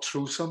of work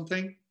through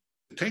something.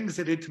 The things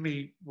they did to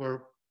me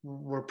were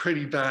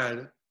pretty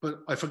bad,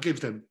 but I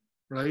forgive them,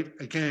 right?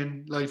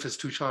 Again, life is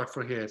too short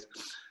for hate.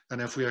 And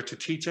if we are to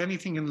teach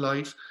anything in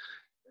life,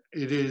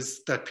 it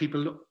is that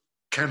people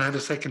can have a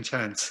second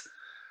chance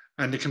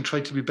and they can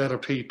try to be better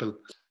people.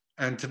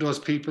 And to those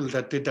people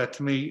that did that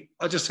to me,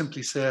 I just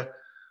simply say,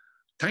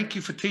 thank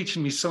you for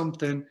teaching me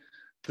something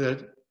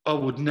that I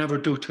would never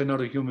do to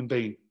another human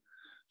being.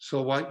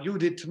 So what you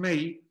did to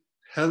me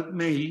helped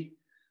me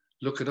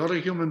look at other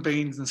human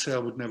beings and say, I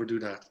would never do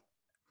that.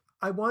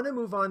 I want to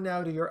move on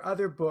now to your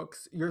other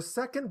books. Your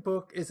second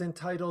book is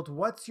entitled,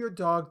 What's Your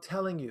Dog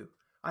Telling You?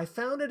 I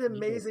found it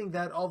amazing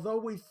that although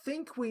we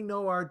think we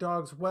know our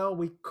dogs well,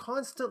 we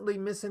constantly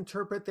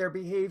misinterpret their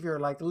behavior,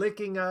 like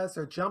licking us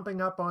or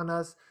jumping up on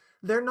us.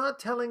 They're not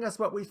telling us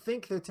what we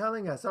think they're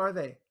telling us, are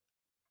they?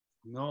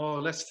 No,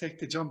 let's take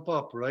the jump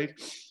up, right?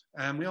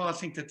 And we all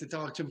think that the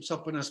dog jumps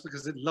up on us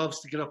because it loves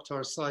to get up to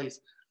our side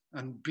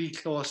and be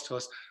close to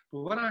us.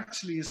 But what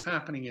actually is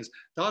happening is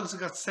dogs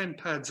have got scent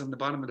pads on the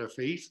bottom of their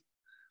feet.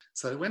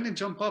 So when they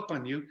jump up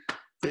on you,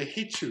 they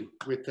hit you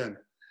with them.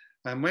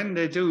 And when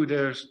they do,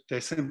 they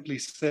simply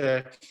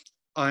say,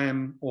 I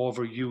am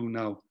over you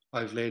now.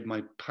 I've laid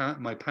my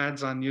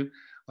pads on you.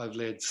 I've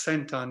laid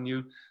scent on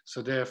you.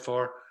 So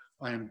therefore,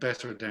 I am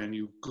better than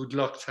you. Good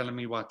luck telling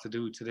me what to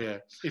do today.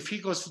 If he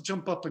goes to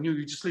jump up on you,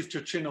 you just lift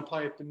your chin up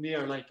high up in the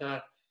air like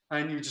that.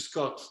 And you just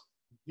go,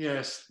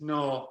 yes,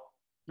 no,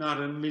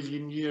 not in a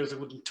million years, I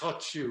wouldn't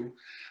touch you.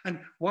 And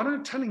what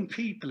I'm telling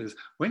people is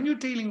when you're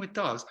dealing with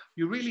dogs,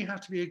 you really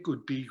have to be a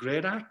good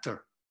B-grade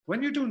actor.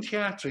 When you're doing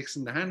theatrics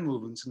and the hand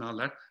movements and all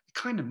that, it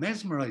kind of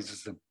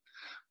mesmerizes them.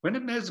 When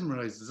it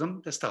mesmerizes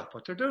them, they stop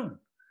what they're doing.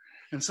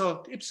 And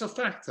so ipso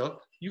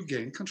facto, you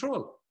gain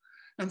control.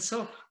 And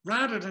so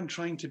rather than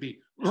trying to be,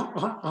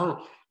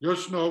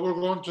 yes, no, we're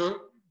going to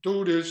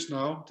do this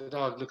now, the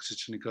dog looks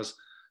at you and he goes,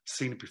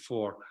 seen it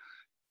before.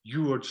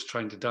 You are just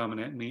trying to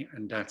dominate me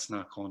and that's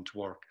not going to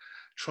work.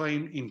 Try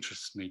and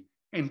interest me,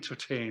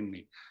 entertain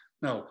me.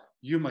 Now,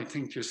 you might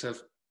think to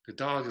yourself, the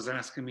dog is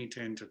asking me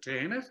to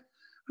entertain it.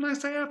 And I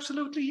say,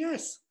 absolutely,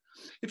 yes.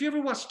 If you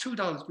ever watch two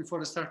dogs before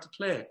they start to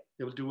play,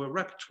 they will do a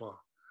repertoire.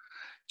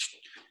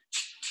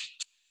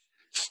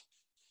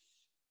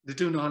 They're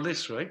doing all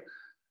this, right?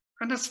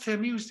 And that's to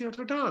amuse the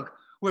other dog.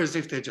 Whereas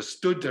if they just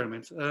stood there and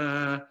went,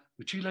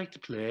 would you like to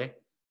play?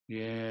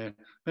 Yeah,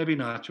 maybe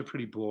not, you're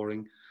pretty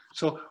boring.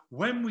 So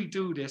when we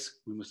do this,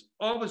 we must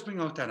always bring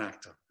out that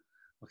actor,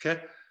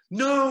 okay?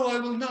 No, I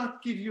will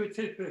not give you a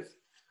tidbit.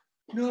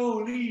 No,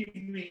 leave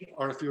me.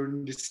 Or if you're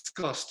in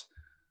disgust,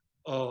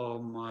 oh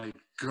my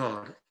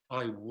God,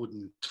 I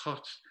wouldn't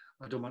touch.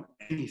 I don't want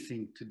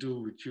anything to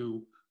do with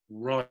you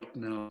right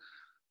now.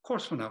 Of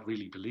course, we're not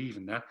really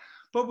believing that,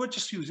 but we're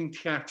just using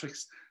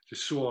theatrics to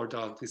show our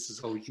dog this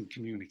is how we can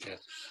communicate.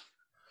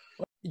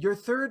 Your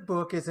third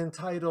book is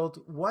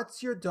entitled,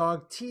 What's Your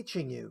Dog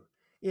Teaching You?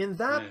 In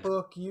that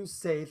book, you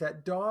say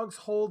that dogs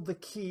hold the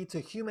key to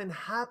human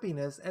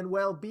happiness and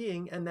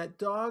well-being, and that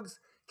dogs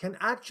can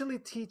actually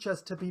teach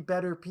us to be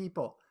better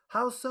people.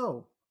 How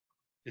so?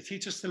 They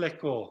teach us to let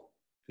go.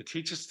 They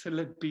teach us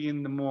to be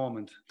in the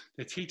moment.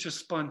 They teach us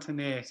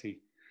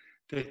spontaneity.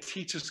 They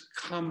teach us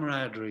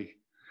camaraderie.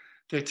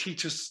 They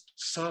teach us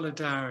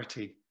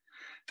solidarity.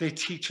 They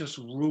teach us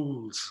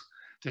rules.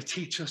 They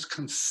teach us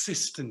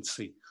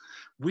consistency.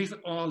 With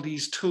all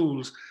these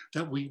tools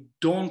that we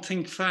don't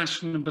think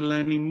fashionable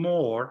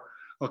anymore,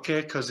 okay,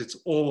 because it's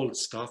old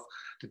stuff.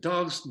 The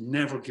dogs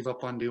never give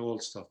up on the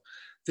old stuff.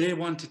 They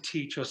want to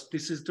teach us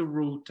this is the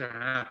route to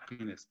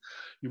happiness.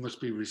 You must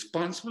be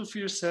responsible for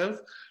yourself.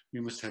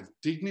 You must have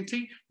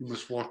dignity. You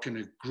must work in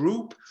a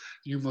group.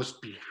 You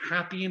must be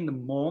happy in the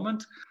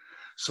moment.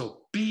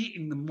 So be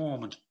in the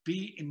moment,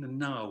 be in the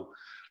now.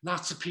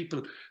 Lots of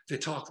people, they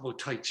talk about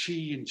Tai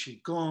Chi and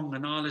Qigong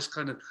and all this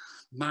kind of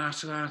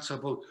martial arts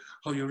about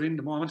how you're in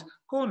the moment.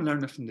 Go and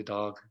learn it from the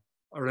dog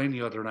or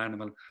any other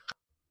animal.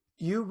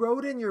 You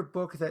wrote in your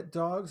book that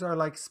dogs are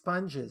like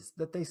sponges,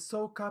 that they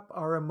soak up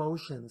our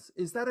emotions.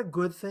 Is that a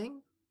good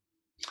thing?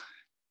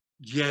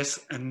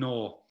 Yes and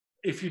no.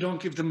 If you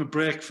don't give them a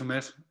break from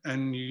it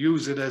and you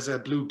use it as a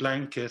blue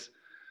blanket,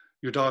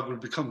 your dog will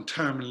become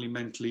terminally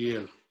mentally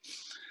ill.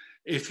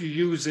 If you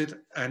use it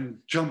and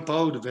jump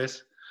out of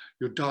it,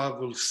 your dog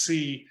will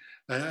see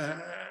a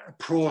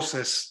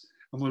process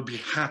and will be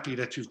happy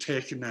that you've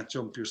taken that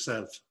jump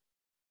yourself.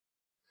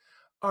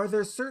 Are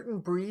there certain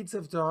breeds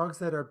of dogs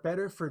that are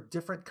better for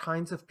different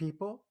kinds of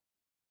people?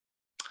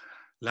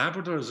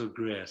 Labradors are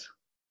great.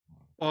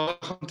 All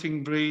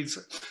hunting breeds,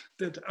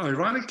 that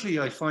ironically,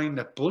 I find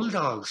that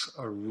bulldogs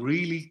are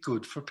really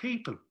good for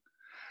people.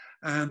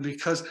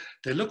 Because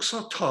they look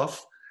so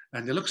tough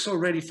and they look so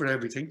ready for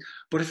everything.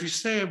 But if you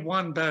say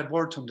one bad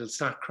word to them, they'll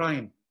start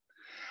crying.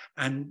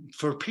 And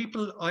for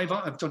people,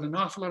 I've done an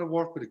awful lot of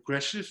work with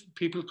aggressive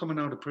people coming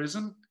out of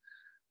prison.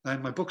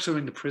 And my books are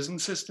in the prison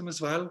system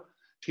as well,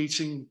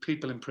 teaching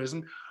people in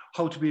prison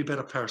how to be a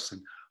better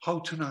person, how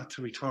to not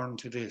to return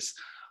to this,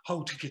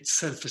 how to get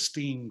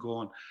self-esteem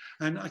going.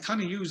 And I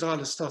kind of use all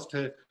this stuff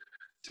to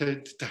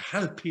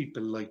help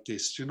people like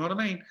this. Do you know what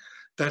I mean?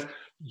 That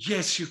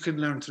yes, you can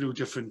learn to do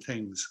different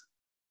things.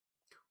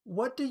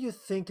 What do you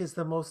think is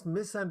the most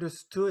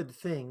misunderstood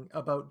thing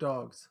about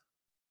dogs?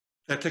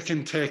 That they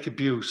can take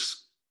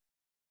abuse.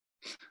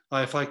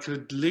 If I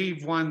could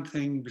leave one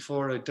thing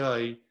before I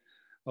die,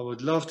 I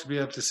would love to be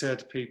able to say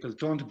to people,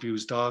 don't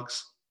abuse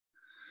dogs.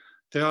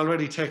 They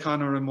already take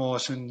on our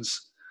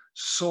emotions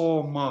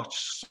so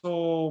much,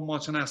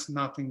 and ask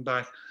nothing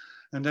back.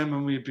 And then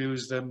when we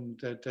abuse them,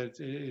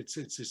 it's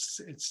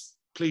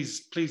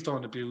please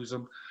don't abuse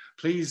them.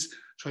 Please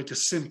try to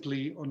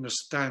simply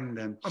understand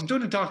them. I'm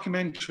doing a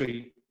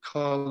documentary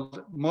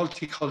called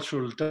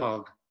Multicultural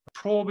Dog,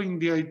 probing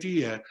the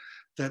idea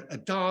that a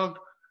dog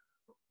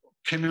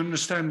can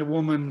understand a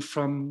woman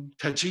from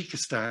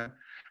Tajikistan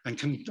and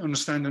can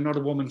understand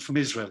another woman from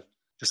Israel at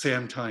the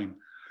same time.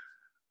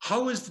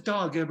 How is the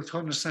dog able to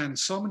understand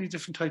so many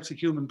different types of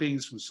human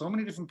beings from so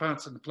many different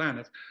parts of the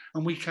planet,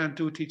 and we can't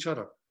do it to each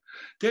other?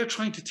 They're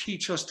trying to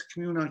teach us to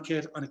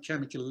communicate on a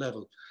chemical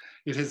level.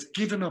 It has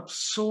given up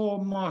so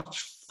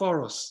much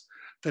for us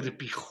that it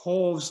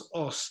behoves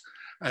us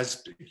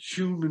as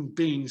human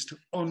beings to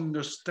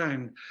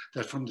understand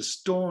that from the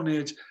Stone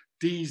Age,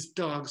 these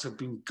dogs have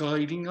been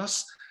guiding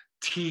us,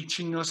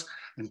 teaching us,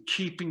 and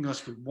keeping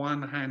us with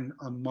one hand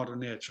on Mother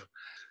Nature.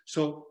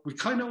 So we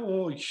kind of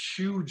owe a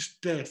huge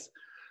debt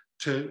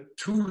to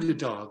the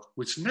dog,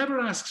 which never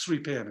asks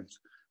repayment,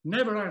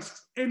 never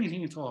asks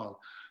anything at all.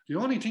 The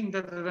only thing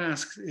that it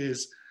asks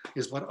is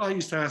what I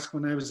used to ask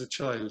when I was a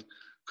child.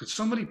 Could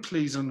somebody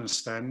please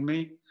understand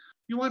me?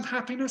 You want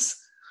happiness?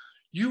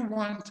 You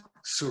want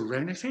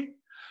serenity?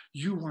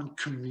 You want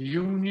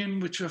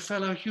communion with your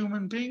fellow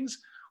human beings?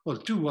 Well,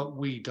 do what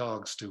we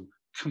dogs do.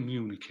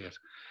 Communicate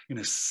in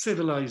a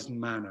civilized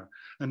manner.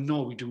 And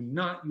no, we do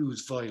not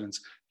use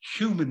violence.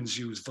 Humans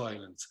use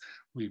violence.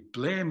 We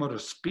blame other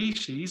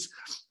species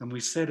and we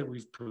say that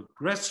we've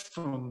progressed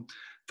from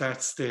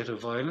that state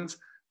of violence,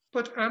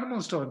 but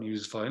animals don't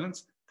use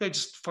violence. They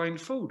just find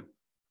food.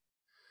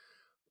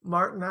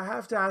 Martin, I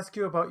have to ask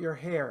you about your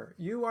hair.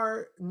 You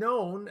are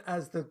known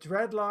as the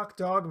Dreadlock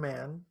Dog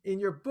Man. In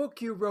your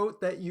book, you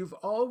wrote that you've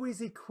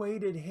always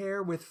equated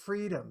hair with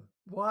freedom.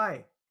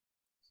 Why?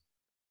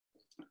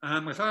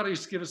 My father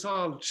used to give us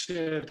all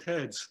shaved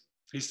heads.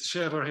 He used to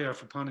shave our hair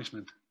for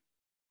punishment.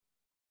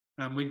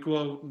 And we'd go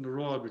out on the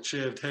road with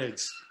shaved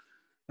heads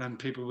and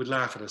people would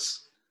laugh at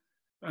us.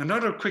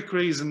 Another quick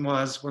reason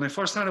was when I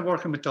first started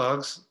working with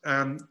dogs,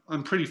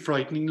 I'm pretty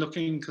frightening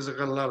looking because I've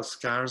got a lot of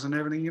scars and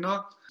everything, you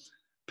know.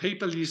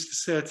 People used to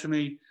say to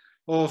me,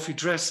 oh, if you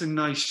dress in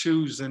nice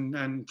shoes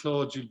and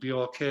clothes, you'll be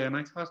okay. And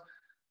I thought,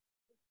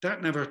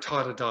 that never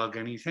taught a dog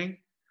anything.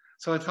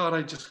 So I thought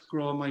I'd just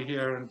grow my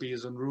hair and be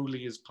as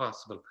unruly as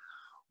possible.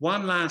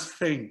 One last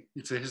thing,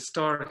 it's a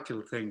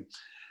historical thing.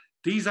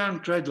 These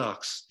aren't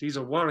dreadlocks, these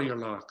are warrior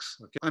locks.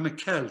 Okay? I'm a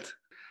Celt,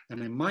 and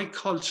in my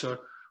culture,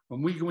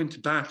 when we go into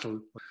battle,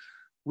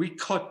 we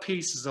cut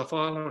pieces of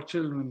all our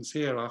children's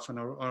hair off and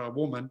our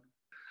woman,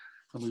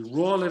 and we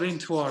roll it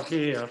into our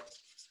hair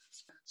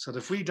so that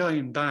if we die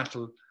in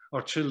battle,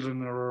 our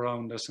children are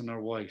around us and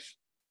our wife.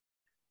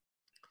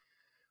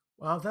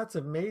 Wow, that's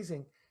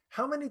amazing.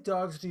 How many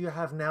dogs do you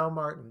have now,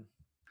 Martin?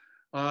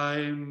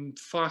 I'm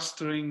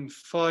fostering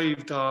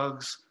 5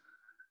 dogs,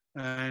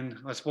 and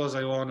I suppose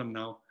I own them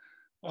now.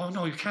 Oh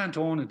no, you can't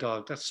own a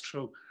dog, that's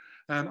true.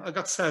 I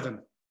got 7.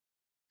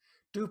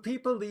 Do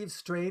people leave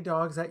stray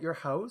dogs at your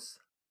house?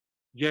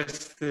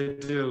 Yes, they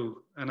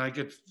do. And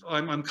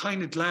I'm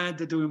kind of glad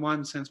they do in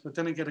one sense, but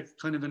then I get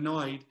kind of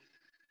annoyed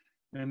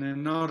in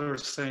another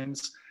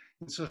sense,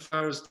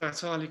 insofar as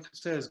that's all you can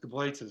say is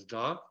goodbye to the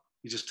dog.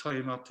 You just tie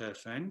him up to a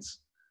fence.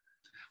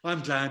 I'm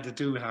glad they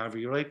do,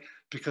 Harvey, right?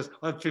 Because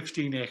I have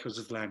 15 acres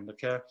of land,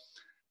 okay?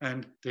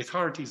 And the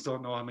authorities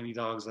don't know how many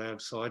dogs I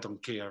have, so I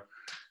don't care.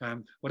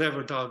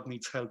 Whatever dog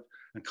needs help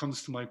and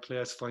comes to my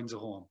place finds a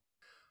home.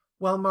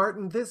 Well,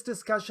 Martin, this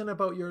discussion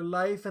about your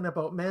life and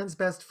about man's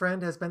best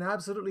friend has been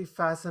absolutely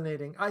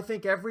fascinating. I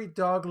think every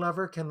dog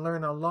lover can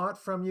learn a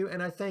lot from you,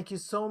 and I thank you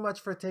so much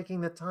for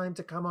taking the time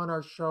to come on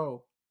our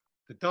show.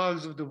 The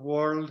dogs of the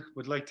world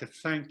would like to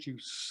thank you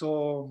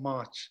so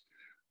much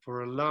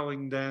for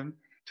allowing them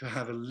to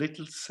have a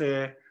little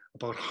say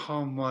about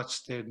how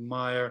much they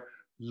admire,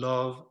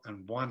 love,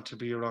 and want to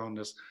be around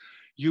us.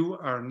 You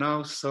are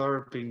now,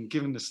 sir, being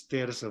given the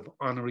status of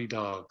honorary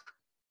dog.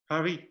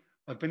 Harvey,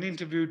 I've been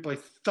interviewed by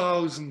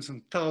thousands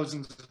and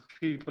thousands of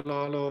people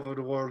all over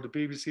the world, the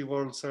BBC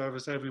World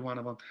Service, every one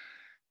of them.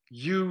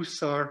 You,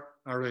 sir,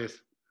 are it.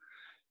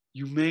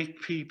 You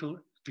make people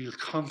feel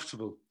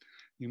comfortable.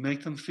 You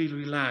make them feel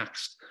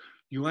relaxed.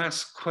 You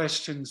ask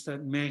questions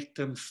that make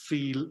them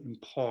feel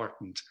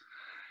important.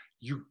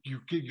 You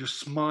give your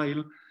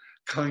smile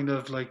kind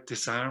of like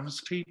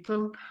disarms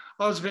people.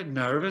 I was a bit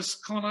nervous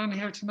coming on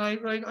here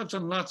tonight, right? I've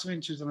done lots of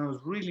interviews and I was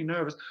really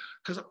nervous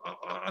because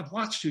I've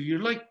watched you.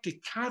 You're like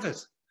Dick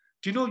Cavett.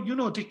 Do you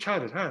know Dick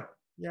Cavett, huh?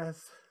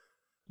 Yes.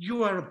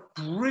 You are a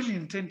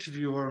brilliant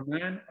interviewer,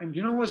 man. And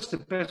you know what's the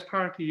best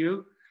part of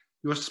you?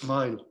 Your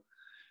smile.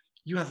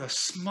 You have a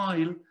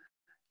smile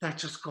that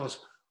just goes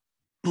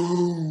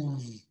boom.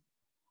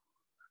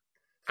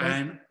 Thank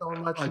And you so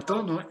much. I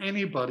don't know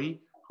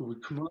anybody who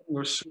would come on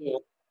your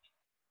show.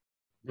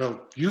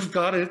 Well, you've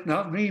got it,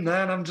 not me,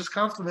 man. I'm just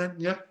complimenting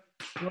you.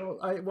 Well,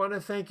 I want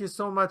to thank you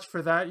so much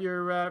for that.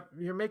 You're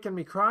making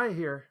me cry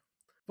here.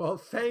 Well,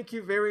 thank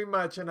you very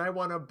much, and I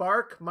want to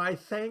bark my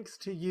thanks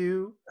to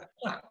you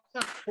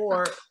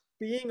for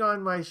being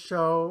on my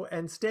show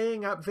and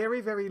staying up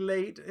very, very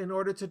late in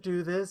order to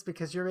do this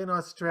because you're in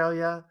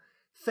Australia.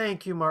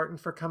 Thank you, Martin,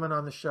 for coming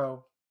on the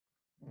show.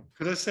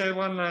 Could I say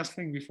one last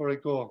thing before I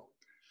go?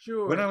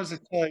 Sure. When I was a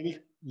child,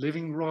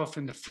 living rough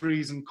in the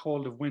freezing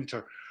cold of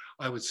winter,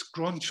 I would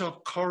scrunch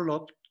up, curl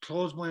up,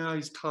 close my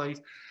eyes tight,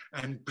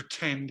 and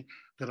pretend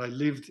that I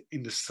lived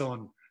in the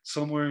sun,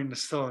 somewhere in the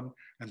sun,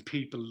 and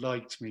people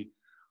liked me.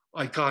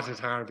 I got it,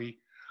 Harvey.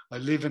 I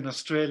live in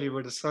Australia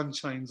where the sun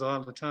shines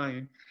all the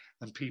time,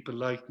 and people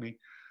like me.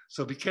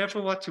 So be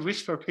careful what you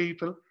wish for,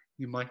 people.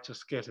 You might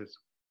just get it.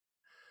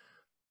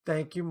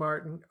 Thank you,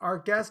 Martin. Our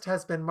guest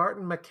has been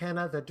Martin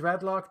McKenna, the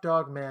Dreadlock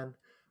Dog Man.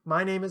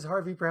 My name is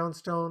Harvey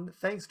Brownstone.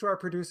 Thanks to our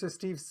producer,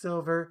 Steve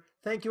Silver.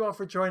 Thank you all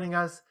for joining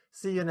us.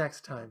 See you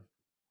next time.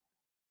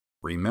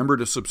 Remember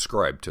to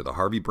subscribe to the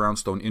Harvey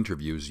Brownstone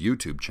Interviews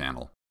YouTube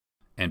channel.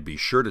 And be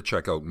sure to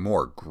check out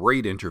more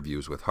great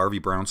interviews with Harvey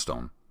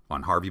Brownstone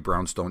on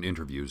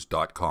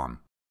harveybrownstoneInterviews.com.